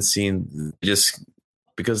development scene, just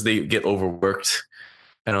because they get overworked,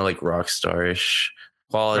 kind of like Rockstar-ish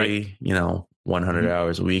quality, right. 100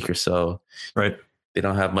 hours a week or so. Right. They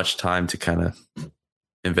don't have much time to kind of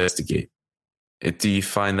investigate. Do you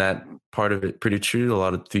find that part of it pretty true? A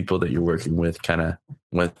lot of people that you're working with kind of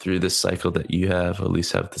went through this cycle that you have, or at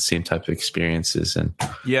least have the same type of experiences. And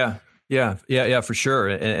yeah, for sure.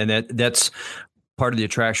 And that's part of the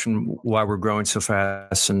attraction why we're growing so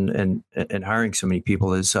fast and hiring so many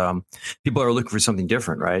people is people are looking for something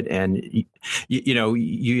different, right? And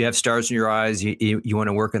you have stars in your eyes. You want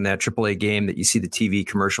to work in that AAA game that you see the TV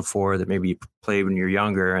commercial for, that maybe you played when you're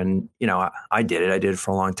younger. And I did it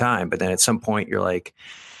for a long time. But then at some point you're like,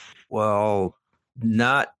 well,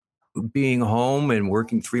 not being home and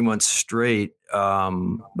working 3 months straight,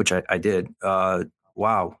 which I did.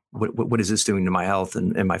 Wow, what is this doing to my health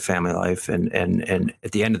and my family life? And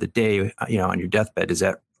at the end of the day, on your deathbed, does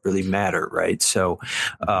that really matter, right? So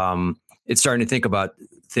it's starting to think about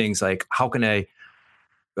things like, how can I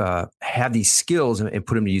have these skills and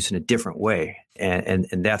put them to use in a different way? And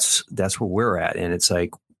that's where we're at. And it's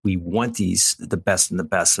like, we want the best and the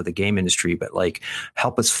best of the game industry, but like,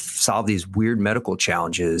 help us solve these weird medical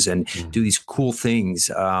challenges and do these cool things.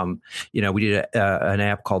 We did an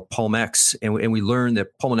app called PulmX, and we learned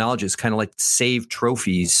that pulmonologists kind of like save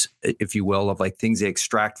trophies, if you will, of like things they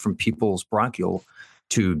extract from people's bronchial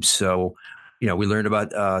tubes. So, we learned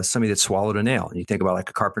about somebody that swallowed a nail, and you think about like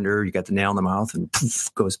a carpenter, you got the nail in the mouth and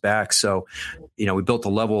poof, goes back. So, we built a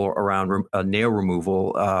level around nail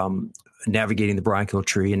removal, navigating the bronchial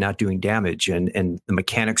tree and not doing damage, and the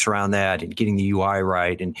mechanics around that, and getting the UI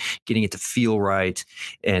right, and getting it to feel right,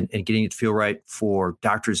 and getting it to feel right for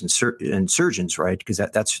doctors and surgeons, right? Because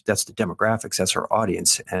that's the demographics, that's our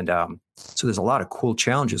audience. And so there's a lot of cool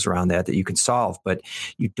challenges around that you can solve, but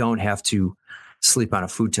you don't have to sleep on a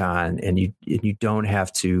futon, and you don't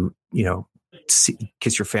have to,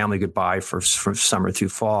 kiss your family goodbye from summer through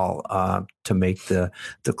fall to make the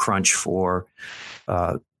crunch for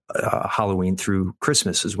Halloween through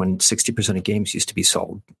Christmas, is when 60% of games used to be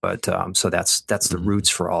sold. But so that's the roots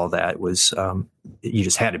for all that was you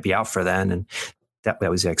just had to be out for then, and that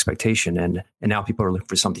was the expectation. And now people are looking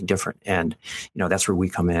for something different, and that's where we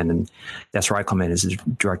come in, and that's where I come in as the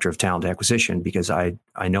director of talent acquisition, because I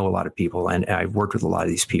know a lot of people, and I've worked with a lot of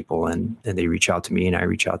these people, and they reach out to me, and I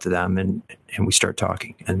reach out to them, and we start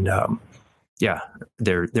talking. And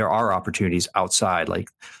there are opportunities outside, like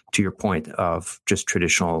to your point, of just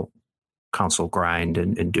traditional console grind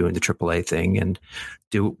and doing the AAA thing, and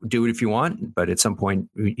do it if you want. But at some point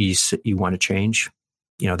you want to change,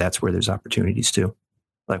 that's where there's opportunities too,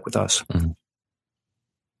 like with us. Mm-hmm.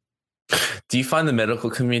 Do you find the medical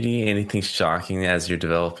community anything shocking as you're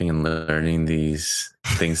developing and learning these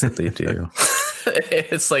things that they do?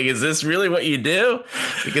 It's like, is this really what you do?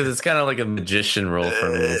 Because it's kind of like a magician role for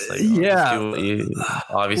me. It's like,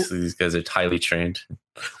 obviously these guys are highly trained.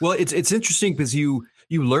 Well, it's interesting because you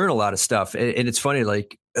learn a lot of stuff, and it's funny.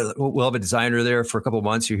 Like, we'll have a designer there for a couple of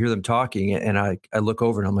months. You hear them talking, and I look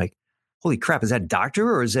over and I'm like, holy crap, is that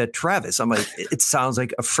doctor or is that Travis? I'm like, it sounds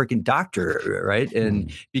like a freaking doctor, right?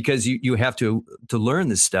 And because you have to learn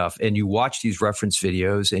this stuff, and you watch these reference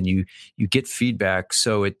videos, and you get feedback.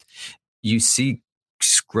 So you see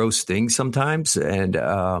gross things sometimes, and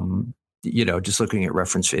just looking at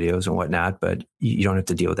reference videos and whatnot, but you don't have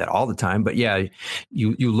to deal with that all the time. But yeah,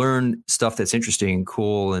 you learn stuff that's interesting and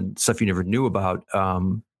cool, and stuff you never knew about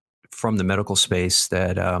from the medical space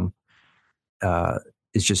that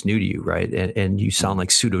is just new to you, right? And you sound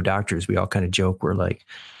like pseudo doctors. We all kind of joke we're like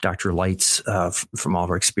Dr. Lights from all of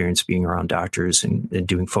our experience being around doctors and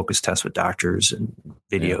doing focus tests with doctors and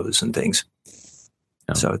videos and things.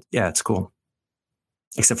 Yeah. So yeah, it's cool.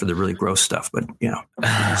 Except for the really gross stuff, but yeah.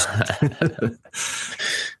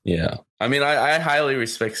 I mean, I highly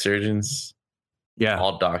respect surgeons. Yeah.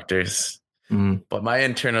 All doctors. But my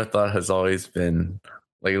internal thought has always been,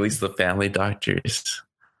 like, at least the family doctors,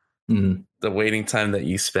 the waiting time that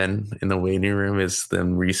you spend in the waiting room is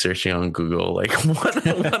them researching on Google, like what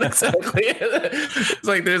exactly. It's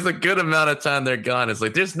like there's a good amount of time they're gone. It's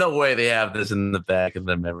like there's no way they have this in the back of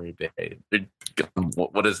their memory bay.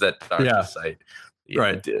 What is that doctor site?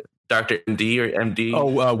 Right. Dr. MD or MD. Oh,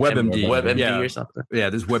 WebMD. WebMD or something. Yeah,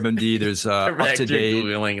 there's WebMD. There's Up to Date.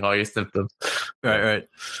 Googling all your symptoms. Right.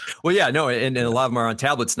 Well, yeah, no, and a lot of them are on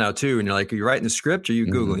tablets now too. And you're like, are you writing the script or are you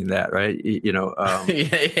Googling that? Right.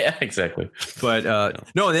 Yeah, exactly. But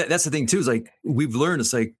no, that's the thing too, is like, we've learned,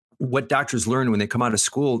 it's like what doctors learn when they come out of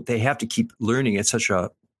school, they have to keep learning at such a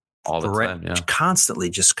all the time,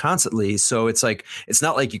 constantly. So it's like, it's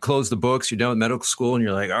not like you close the books, you're done with medical school and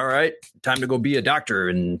you're like, all right, time to go be a doctor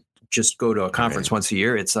and just go to a conference once a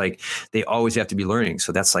year. It's like, they always have to be learning.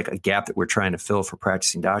 So that's like a gap that we're trying to fill for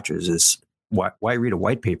practicing doctors is why read a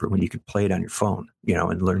white paper when you could play it on your phone,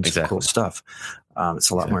 and learn some cool stuff.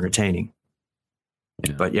 It's a lot more entertaining.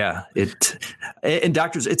 Yeah. But yeah, and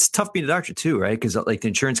doctors, it's tough being a doctor too, right? Because like the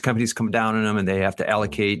insurance companies come down on them and they have to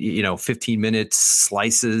allocate, 15-minute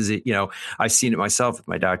slices. I've seen it myself with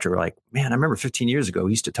my doctor. Like, man, I remember 15 years ago,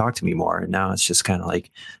 he used to talk to me more. And now it's just kind of like,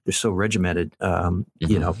 they're so regimented,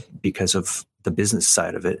 because of the business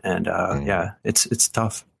side of it. And yeah, it's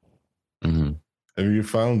tough. Mm-hmm. Have you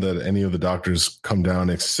found that any of the doctors come down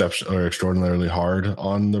extraordinarily hard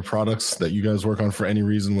on the products that you guys work on for any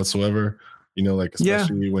reason whatsoever?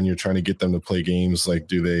 Especially when you're trying to get them to play games,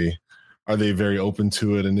 like are they very open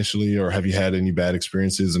to it initially, or have you had any bad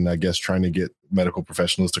experiences? And I guess trying to get medical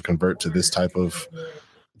professionals to convert to this type of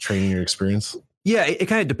training or experience? Yeah, it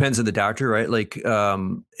kind of depends on the doctor, right? Like,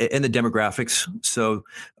 and the demographics. So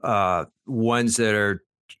ones that are,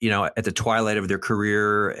 at the twilight of their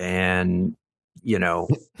career and,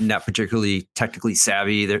 not particularly technically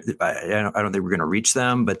savvy, I don't think we're going to reach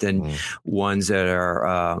them. But then ones that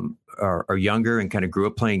are younger and kind of grew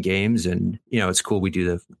up playing games, and it's cool. We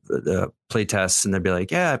do the play tests, and they'd be like,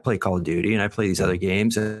 "Yeah, I play Call of Duty and I play these other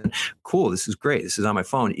games, and cool, this is great. This is on my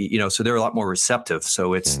phone." So they're a lot more receptive.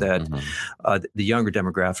 So it's that the younger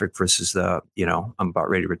demographic versus the I'm about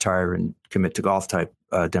ready to retire and commit to golf type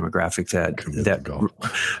demographic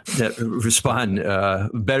that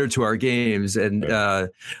respond better to our games. And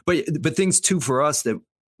but things too for us that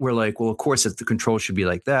we're like, well, of course, the control should be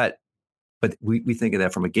like that. But we think of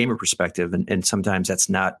that from a gamer perspective, and sometimes that's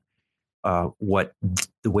not what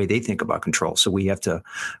the way they think about control. So we have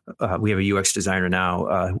a UX designer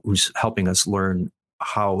now who's helping us learn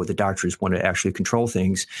how the doctors want to actually control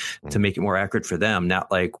things to make it more accurate for them. Not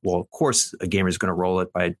like, well, of course, a gamer is going to roll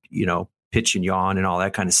it by pitch and yawn and all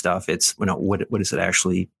that kind of stuff. It's what does it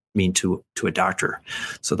actually mean to a doctor?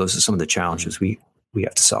 So those are some of the challenges we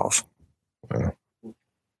have to solve. Yeah,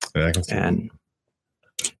 I can see that.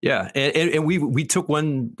 Yeah, and we took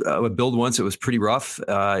one build once. It was pretty rough.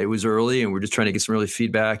 It was early, and we're just trying to get some early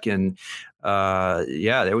feedback. And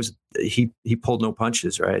there was he pulled no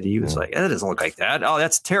punches. Right? He was like, "That doesn't look like that. Oh,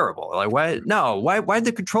 that's terrible. Like, why? No, why'd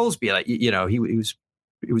the controls be like?" He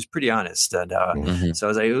was pretty honest. And so I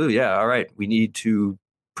was like, "Oh yeah, all right. We need to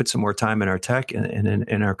put some more time in our tech and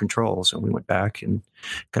in our controls." And we went back and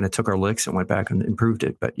kind of took our licks and went back and improved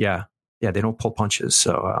it. But yeah, they don't pull punches.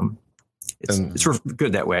 So. It's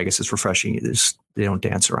good that way. I guess it's refreshing. They don't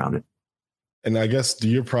dance around it. And I guess, do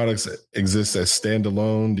your products exist as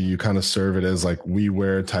standalone? Do you kind of serve it as like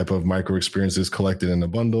WeWare type of micro experiences collected in a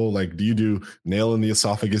bundle? Like, do you do nail in the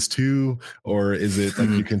esophagus too? Or is it like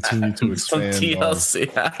you continue to expand? Some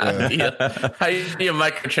TLC. How do you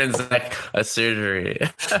microtransact a surgery?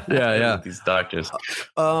 Yeah. These doctors.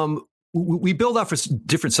 We build out for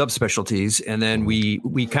different subspecialties, and then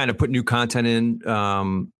we kind of put new content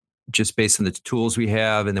in, just based on the tools we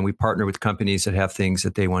have. And then we partner with companies that have things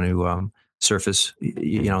that they want to surface,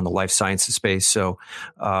 in the life sciences space. So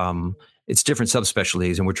it's different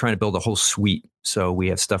subspecialties, and we're trying to build a whole suite. So we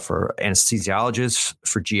have stuff for anesthesiologists,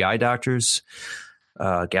 for GI doctors,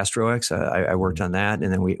 GastroX. I worked on that.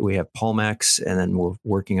 And then we have Pulmex, and then we're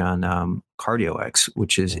working on CardioX,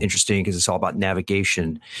 which is interesting because it's all about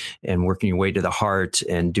navigation and working your way to the heart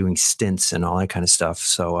and doing stents and all that kind of stuff.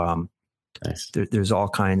 So nice. There's all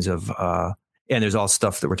kinds of, and there's all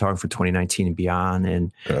stuff that we're talking for 2019 and beyond,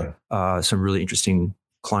 and some really interesting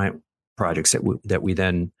client projects that we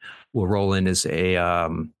then will roll in as a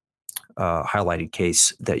highlighted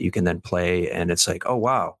case that you can then play. And it's like, oh,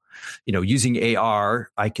 wow. Using AR,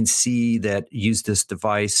 I can see that use this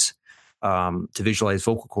device to visualize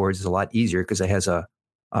vocal cords is a lot easier because it has a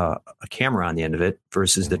camera on the end of it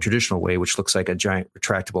versus the traditional way, which looks like a giant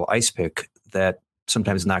retractable ice pick that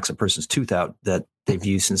sometimes knocks a person's tooth out that they've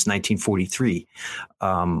used since 1943.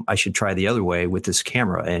 I should try the other way with this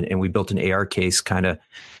camera. And we built an AR case, kind of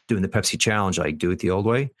doing the Pepsi challenge, like do it the old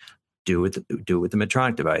way, do it with the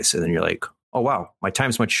Medtronic device. And then you're like, oh, wow, my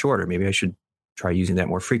time's much shorter. Maybe I should try using that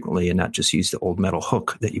more frequently and not just use the old metal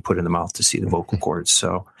hook that you put in the mouth to see the vocal cords.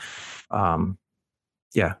 So,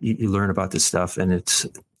 you learn about this stuff, and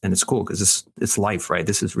it's cool because it's life, right?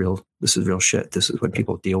 This is real shit. This is what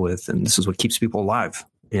people deal with, and this is what keeps people alive,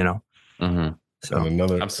 you know? Mm-hmm. So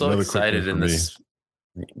I'm so excited in this.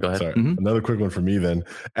 Go ahead. Sorry. Another quick one for me then.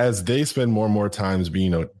 As they spend more and more times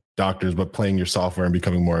being doctors, but playing your software and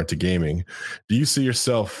becoming more into gaming, do you see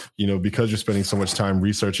yourself, because you're spending so much time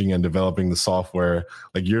researching and developing the software,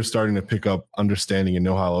 like you're starting to pick up understanding and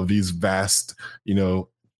know-how of these vast,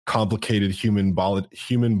 complicated human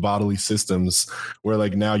bodily systems, where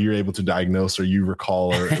like now you're able to diagnose or you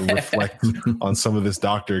recall or reflect on some of this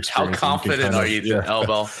doctor experience? How confident are you to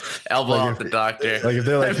elbow off the doctor? Like if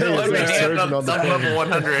they're like, hey, is there a surgeon on the level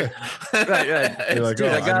 100? Right. You're like, dude,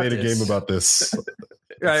 I made a game about this.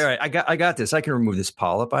 Right. I got this. I can remove this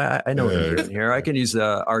polyp. I know what I'm doing here. I can use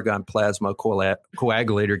the argon plasma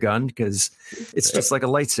coagulator gun because it's just like a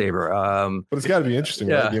lightsaber. But it's got to be interesting,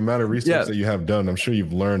 right? The amount of research that you have done. I'm sure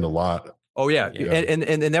you've learned a lot. Oh yeah.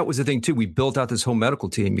 And that was the thing too. We built out this whole medical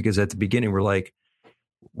team because at the beginning we're like,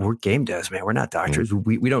 we're game devs, man. We're not doctors.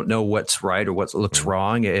 We don't know what's right or what looks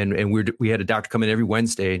wrong. And we had a doctor come in every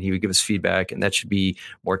Wednesday and he would give us feedback, and that should be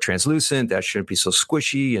more translucent. That shouldn't be so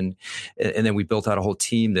squishy. And then we built out a whole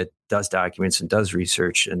team that does documents and does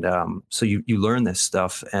research. And so you learn this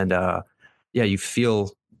stuff, and you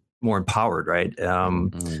feel more empowered, right?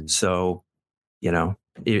 So,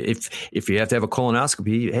 if you have to have a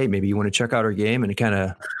colonoscopy, hey, maybe you want to check out our game and kind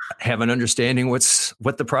of have an understanding what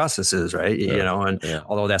the process is, right?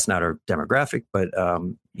 Although that's not our demographic, but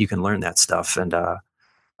you can learn that stuff. And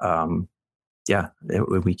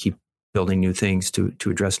we keep building new things to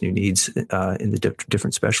address new needs in the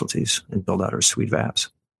different specialties and build out our suite of apps.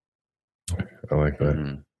 I like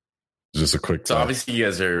that. Just a quick So obviously you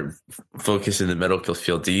guys are focused in the medical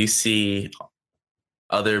field. Do you see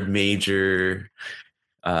other major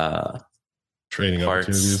training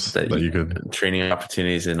opportunities that you could training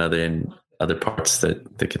opportunities in other parts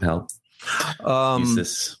that can help use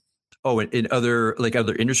this? In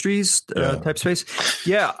other industries type space?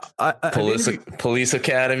 Yeah. Police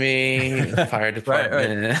academy, fire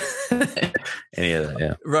department, any of that.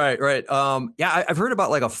 Yeah. Right. I've heard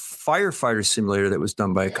about like a firefighter simulator that was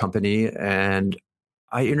done by a company, and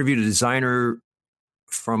I interviewed a designer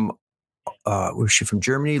from was she from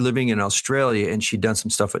Germany living in Australia, and she'd done some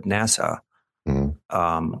stuff with NASA. And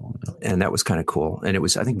that was kind of cool. And it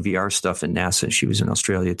was, I think, VR stuff in NASA. She was in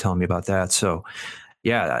Australia telling me about that. So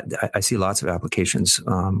yeah, I see lots of applications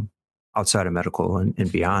outside of medical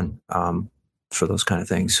and beyond for those kind of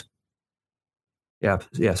things. Yeah.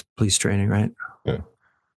 Yes. Police training. Right. Yeah.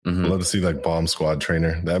 I'd love to see like bomb squad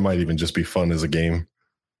trainer. That might even just be fun as a game.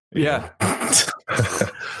 Yeah.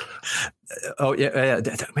 Oh yeah,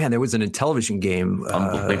 man! There was an Intellivision game.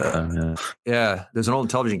 There's an old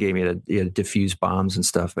Intellivision game. You had to diffuse bombs and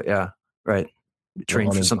stuff. But yeah, right.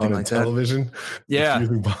 Train for something like television? That. Yeah,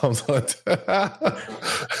 diffusing bombs on. I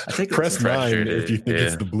think press 9 if you think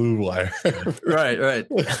it's the blue wire. Right.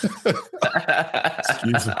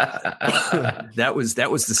 Excuse me. That was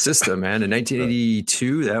the system, man. In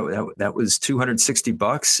 1982, that was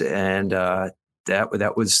 $260, and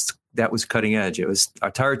that was cutting edge. It was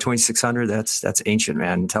Atari 2600. That's ancient,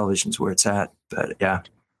 man. Television's where it's at. But yeah,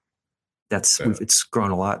 it's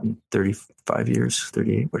grown a lot in 35 years,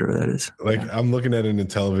 38, whatever that is. Like I'm looking at it in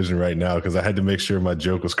television right now because I had to make sure my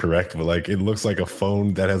joke was correct. But like it looks like a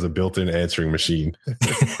phone that has a built-in answering machine.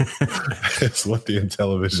 It's what the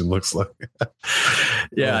Intellivision looks like.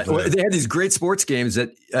 Yeah, they had these great sports games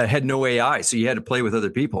that had no AI, so you had to play with other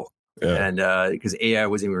people. Yeah. And because AI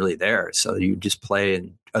wasn't even really there, so you just play,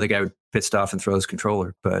 and other guy would pissed off and throw his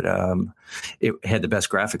controller. But it had the best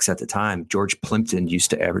graphics at the time. George Plimpton used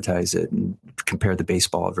to advertise it and compare the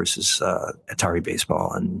baseball versus Atari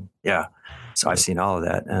baseball, and yeah, so I've seen all of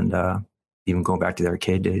that, and even going back to the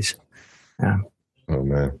arcade days. Yeah. Oh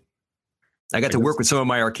man. I got to work with some of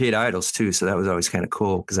my arcade idols too, so that was always kind of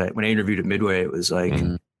cool. Because when I interviewed at Midway, it was like,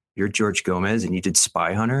 "You're George Gomez, and you did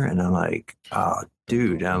Spy Hunter," and I'm like, "Oh,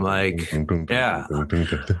 dude!" I'm like, "Yeah."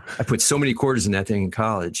 I put so many quarters in that thing in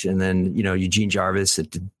college, and then Eugene Jarvis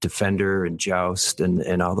at Defender and Joust,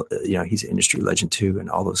 and all the, he's an industry legend too, and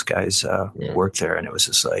all those guys worked there, and it was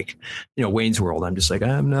just like, Wayne's World. I'm just like,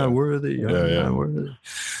 I'm not worthy. I'm not worthy.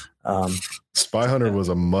 Spy Hunter was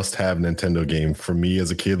a must-have Nintendo game for me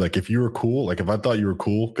as a kid. Like if you were cool, like if I thought you were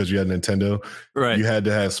cool because you had Nintendo, right, you had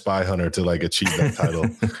to have Spy Hunter to like achieve that title.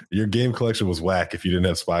 Your game collection was whack if you didn't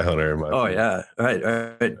have Spy Hunter. Yeah,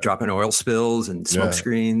 right. Dropping oil spills and smoke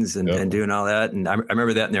screens and doing all that. And I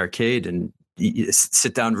remember that in the arcade, and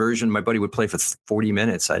sit-down version. My buddy would play for 40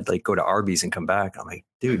 minutes. I'd like go to Arby's and come back. I'm like,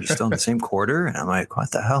 dude, you're still in the same quarter? And I'm like,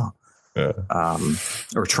 what the hell?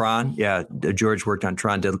 Or Tron. Yeah, George worked on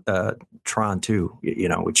Tron 2,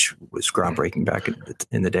 which was groundbreaking back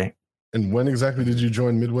in the day. And when exactly did you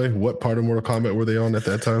join Midway? What part of Mortal Kombat were they on at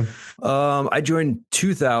that time? I joined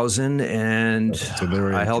 2000, and so they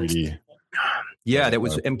were in 3D. Yeah, that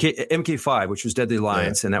was MK5, which was Deadly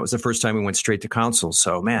Alliance, and that was the first time we went straight to console.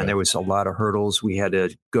 So, man, there was a lot of hurdles. We had to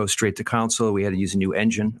go straight to console. We had to use a new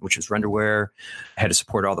engine, which was Renderware. Had to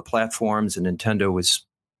support all the platforms, and Nintendo was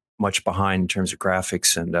much behind in terms of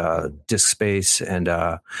graphics and disk space. And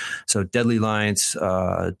so Deadly Alliance,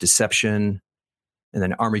 Deception, and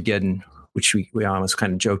then Armageddon, which we almost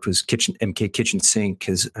kind of joked was MK Kitchen Sink,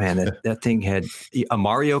 because, man, that thing had a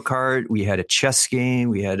Mario Kart. We had a chess game.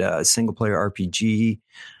 We had a single player RPG.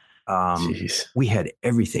 We had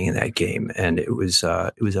everything in that game, and it was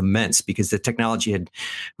immense because the technology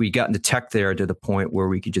we'd gotten the tech there to the point where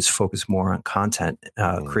we could just focus more on content,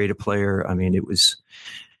 create a player. I mean, it was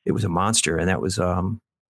a monster, and that was a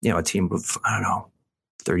team of, I don't know,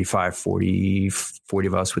 35, 40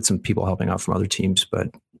 of us, with some people helping out from other teams, but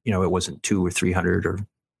it wasn't 200 or 300 or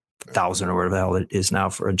 1,000 or whatever the hell it is now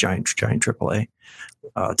for a giant AAA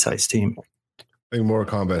size team. I think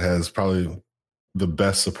Mortal Kombat has probably the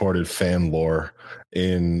best supported fan lore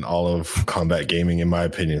in all of combat gaming, in my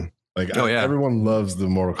opinion. Everyone loves the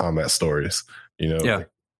Mortal Kombat stories.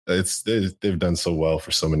 They've done so well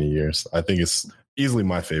for so many years. I think it's easily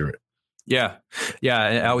my favorite. Yeah.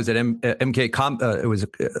 I was at MK. It was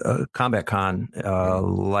a Combat Con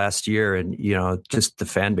last year, and just the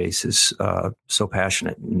fan base is so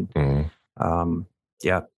passionate. And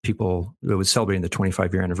people. It was celebrating the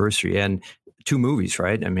 25-year anniversary and 2 movies,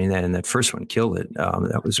 right? I mean, and that first one killed it.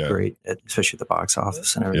 That was great, especially at the box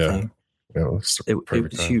office and everything. Yeah, it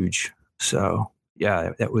was huge. So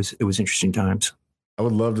it was interesting times. I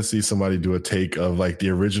would love to see somebody do a take of like the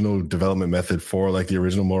original development method for like the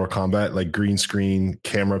original Mortal Kombat, like green screen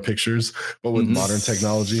camera pictures, but with modern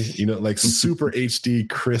technology, like super HD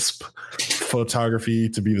crisp photography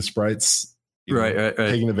to be the sprites, right.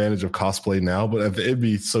 Taking advantage of cosplay now, but it'd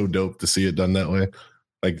be so dope to see it done that way.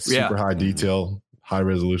 Like super high detail, high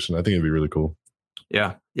resolution. I think it'd be really cool.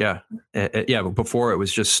 Yeah. But before it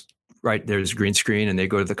was just, right, there's green screen, and they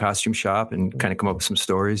go to the costume shop and kind of come up with some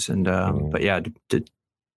stories. And to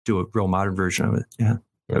do a real modern version of it, that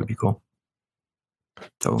would be cool.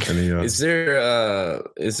 So, is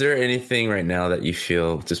there anything right now that you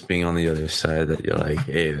feel, just being on the other side, that you're like,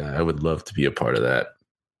 hey, I would love to be a part of that?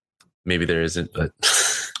 Maybe there isn't, but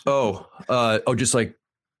just like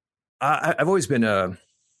I've always been a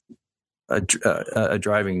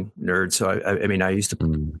driving nerd. So I mean, I used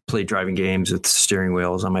to play driving games with steering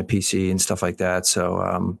wheels on my PC and stuff like that.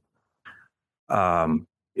 So,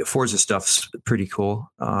 Forza stuff's pretty cool.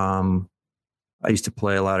 I used to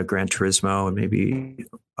play a lot of Gran Turismo, and maybe,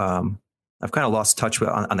 I've kind of lost touch with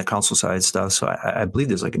on the console side stuff. So I believe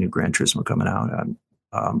there's like a new Gran Turismo coming out.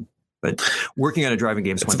 But working on a driving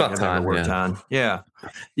game is one thing I've never worked on. Yeah.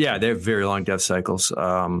 They have very long dev cycles.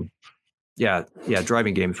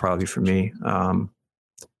 Driving games probably for me.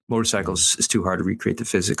 Motorcycles is too hard to recreate the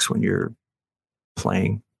physics when you're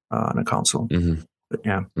playing on a console. But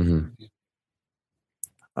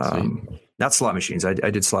not slot machines. I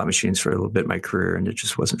did slot machines for a little bit in my career, and it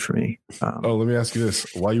just wasn't for me. Let me ask you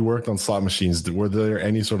this: while you worked on slot machines, were there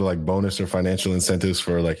any sort of like bonus or financial incentives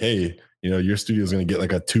for like, hey, your studio is going to get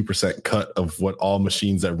like a 2% cut of what all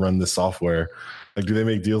machines that run the software? Like, do they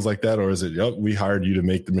make deals like that, or is it, we hired you to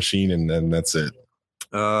make the machine and then that's it?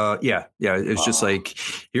 It's just like,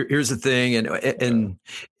 here's the thing. And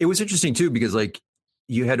it was interesting too, because like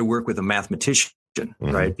you had to work with a mathematician,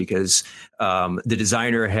 right? Because the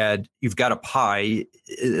designer you've got a pie,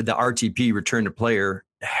 the RTP, return to player,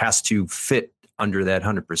 has to fit under that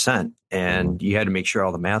 100%. And you had to make sure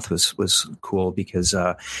all the math was cool, because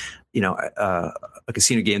a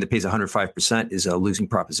casino game that pays 105% is a losing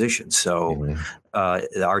proposition. So the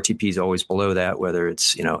RTP is always below that, whether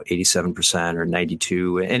it's 87% or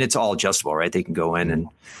 92, and it's all adjustable, right? They can go in and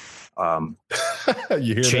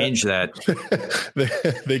change that.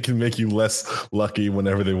 They can make you less lucky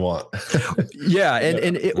whenever they want.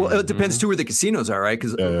 And it depends too where the casinos are, right?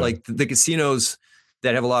 Because like the casinos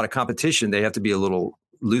that have a lot of competition, they have to be a little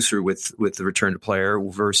looser with the return to player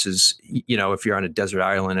versus, if you're on a desert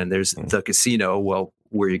island and there's the casino, well,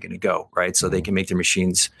 where are you going to go, right? So they can make their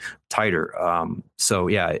machines tighter.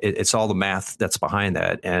 It's all the math that's behind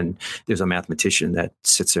that. And there's a mathematician that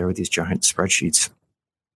sits there with these giant spreadsheets,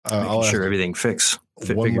 making sure everything fixed.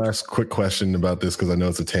 One last quick question about this, because I know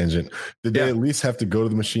it's a tangent. Did they at least have to go to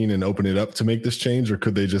the machine and open it up to make this change, or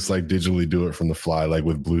could they just like digitally do it from the fly, like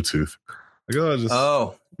with Bluetooth?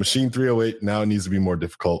 Machine 308 now needs to be more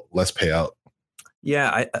difficult, less payout.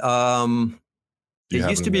 Yeah, it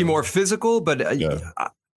used to be more physical, but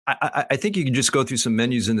I think you can just go through some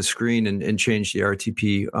menus in the screen and change the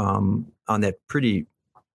RTP on that pretty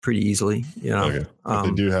easily. Okay.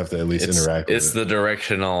 They do have to at least interact with it. It's the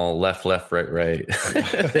directional left, right.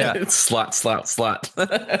 Yeah. It's slot.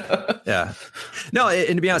 Yeah. No,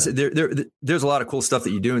 and to be honest, there's a lot of cool stuff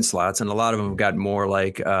that you do in slots, and a lot of them have got more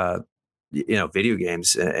like video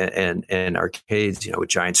games and arcades, with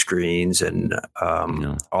giant screens and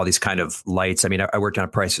all these kind of lights. I mean, I worked on a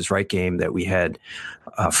Price is Right game that we had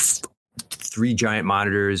 3 giant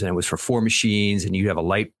monitors, and it was for 4 machines, and you have a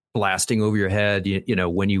light blasting over your head,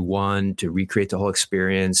 when you won, to recreate the whole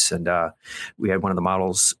experience. And we had one of the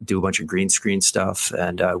models do a bunch of green screen stuff,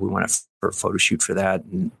 and we went for a photo shoot for that,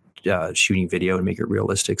 and shooting video to make it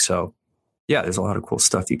realistic. So yeah, there's a lot of cool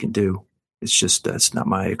stuff you can do. It's just, it's not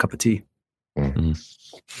my cup of tea. Mm-hmm.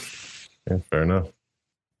 Yeah, fair enough.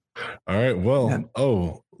 All right. Well,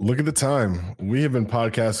 look at the time. We have been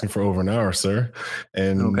podcasting for over an hour, sir.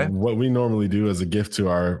 And what we normally do as a gift to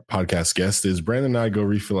our podcast guest is Brandon and I go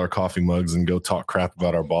refill our coffee mugs and go talk crap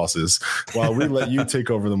about our bosses while we let you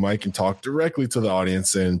take over the mic and talk directly to the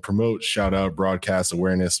audience and promote, shout out, broadcast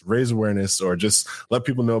awareness, raise awareness, or just let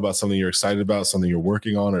people know about something you're excited about, something you're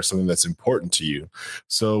working on, or something that's important to you.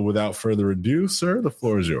 So without further ado, sir, the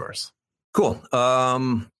floor is yours. Cool.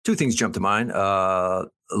 2 things jump to mind.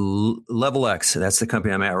 Level X, that's the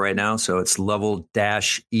company I'm at right now. So it's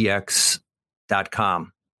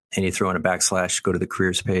level-ex.com. And you throw in a /, go to the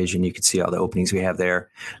careers page, and you can see all the openings we have there.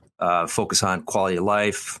 Focus on quality of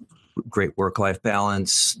life, great work-life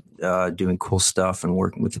balance, doing cool stuff, and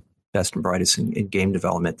working with the best and brightest in game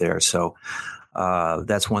development there. So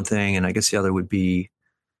that's one thing. And I guess the other would be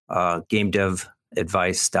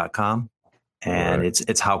gamedevadvice.com. And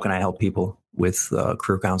it's how can I help people with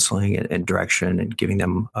career counseling and direction, and giving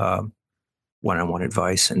them one-on-one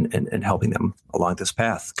advice and helping them along this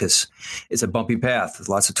path, because it's a bumpy path with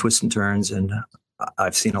lots of twists and turns, and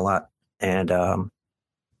I've seen a lot, and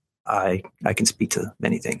I can speak to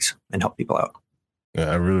many things and help people out.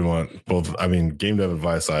 Yeah, I really want both. I mean, game dev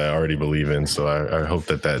advice I already believe in, so I hope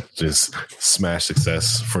that just smash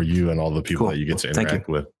success for you and all the people that you get to interact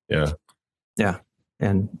with. Yeah.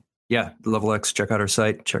 And yeah, Level X, check out our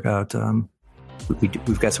site. Check out,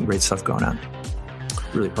 we've got some great stuff going on.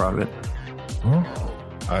 Really proud of it. Well,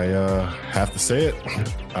 I have to say it.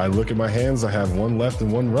 I look at my hands. I have one left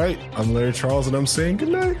and one right. I'm Larry Charles, and I'm saying good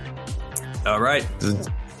night. All right.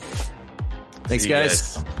 Thanks,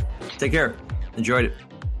 guys. Take care. Enjoyed it.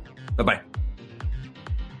 Bye-bye.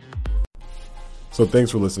 So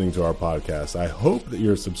thanks for listening to our podcast. I hope that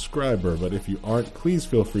you're a subscriber, but if you aren't, please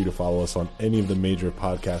feel free to follow us on any of the major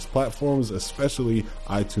podcast platforms, especially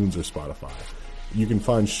iTunes or Spotify. You can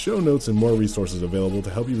find show notes and more resources available to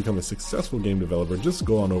help you become a successful game developer. Just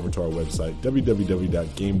go on over to our website,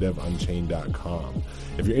 www.gamedevunchained.com.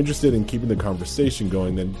 If you're interested in keeping the conversation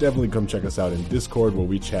going, then definitely come check us out in Discord, where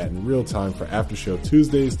we chat in real time, for after show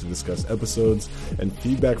Tuesdays to discuss episodes, and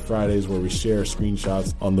feedback Fridays, where we share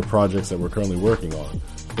screenshots on the projects that we're currently working on.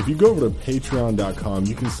 If you go over to patreon.com,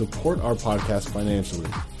 you can support our podcast financially.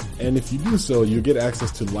 And if you do so, you get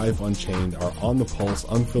access to Life Unchained, our on-the-pulse,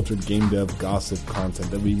 unfiltered game dev gossip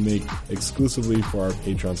content that we make exclusively for our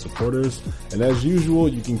Patreon supporters. And as usual,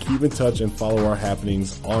 you can keep in touch and follow our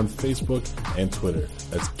happenings on Facebook and Twitter.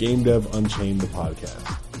 That's Game Dev Unchained, the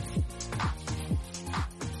podcast.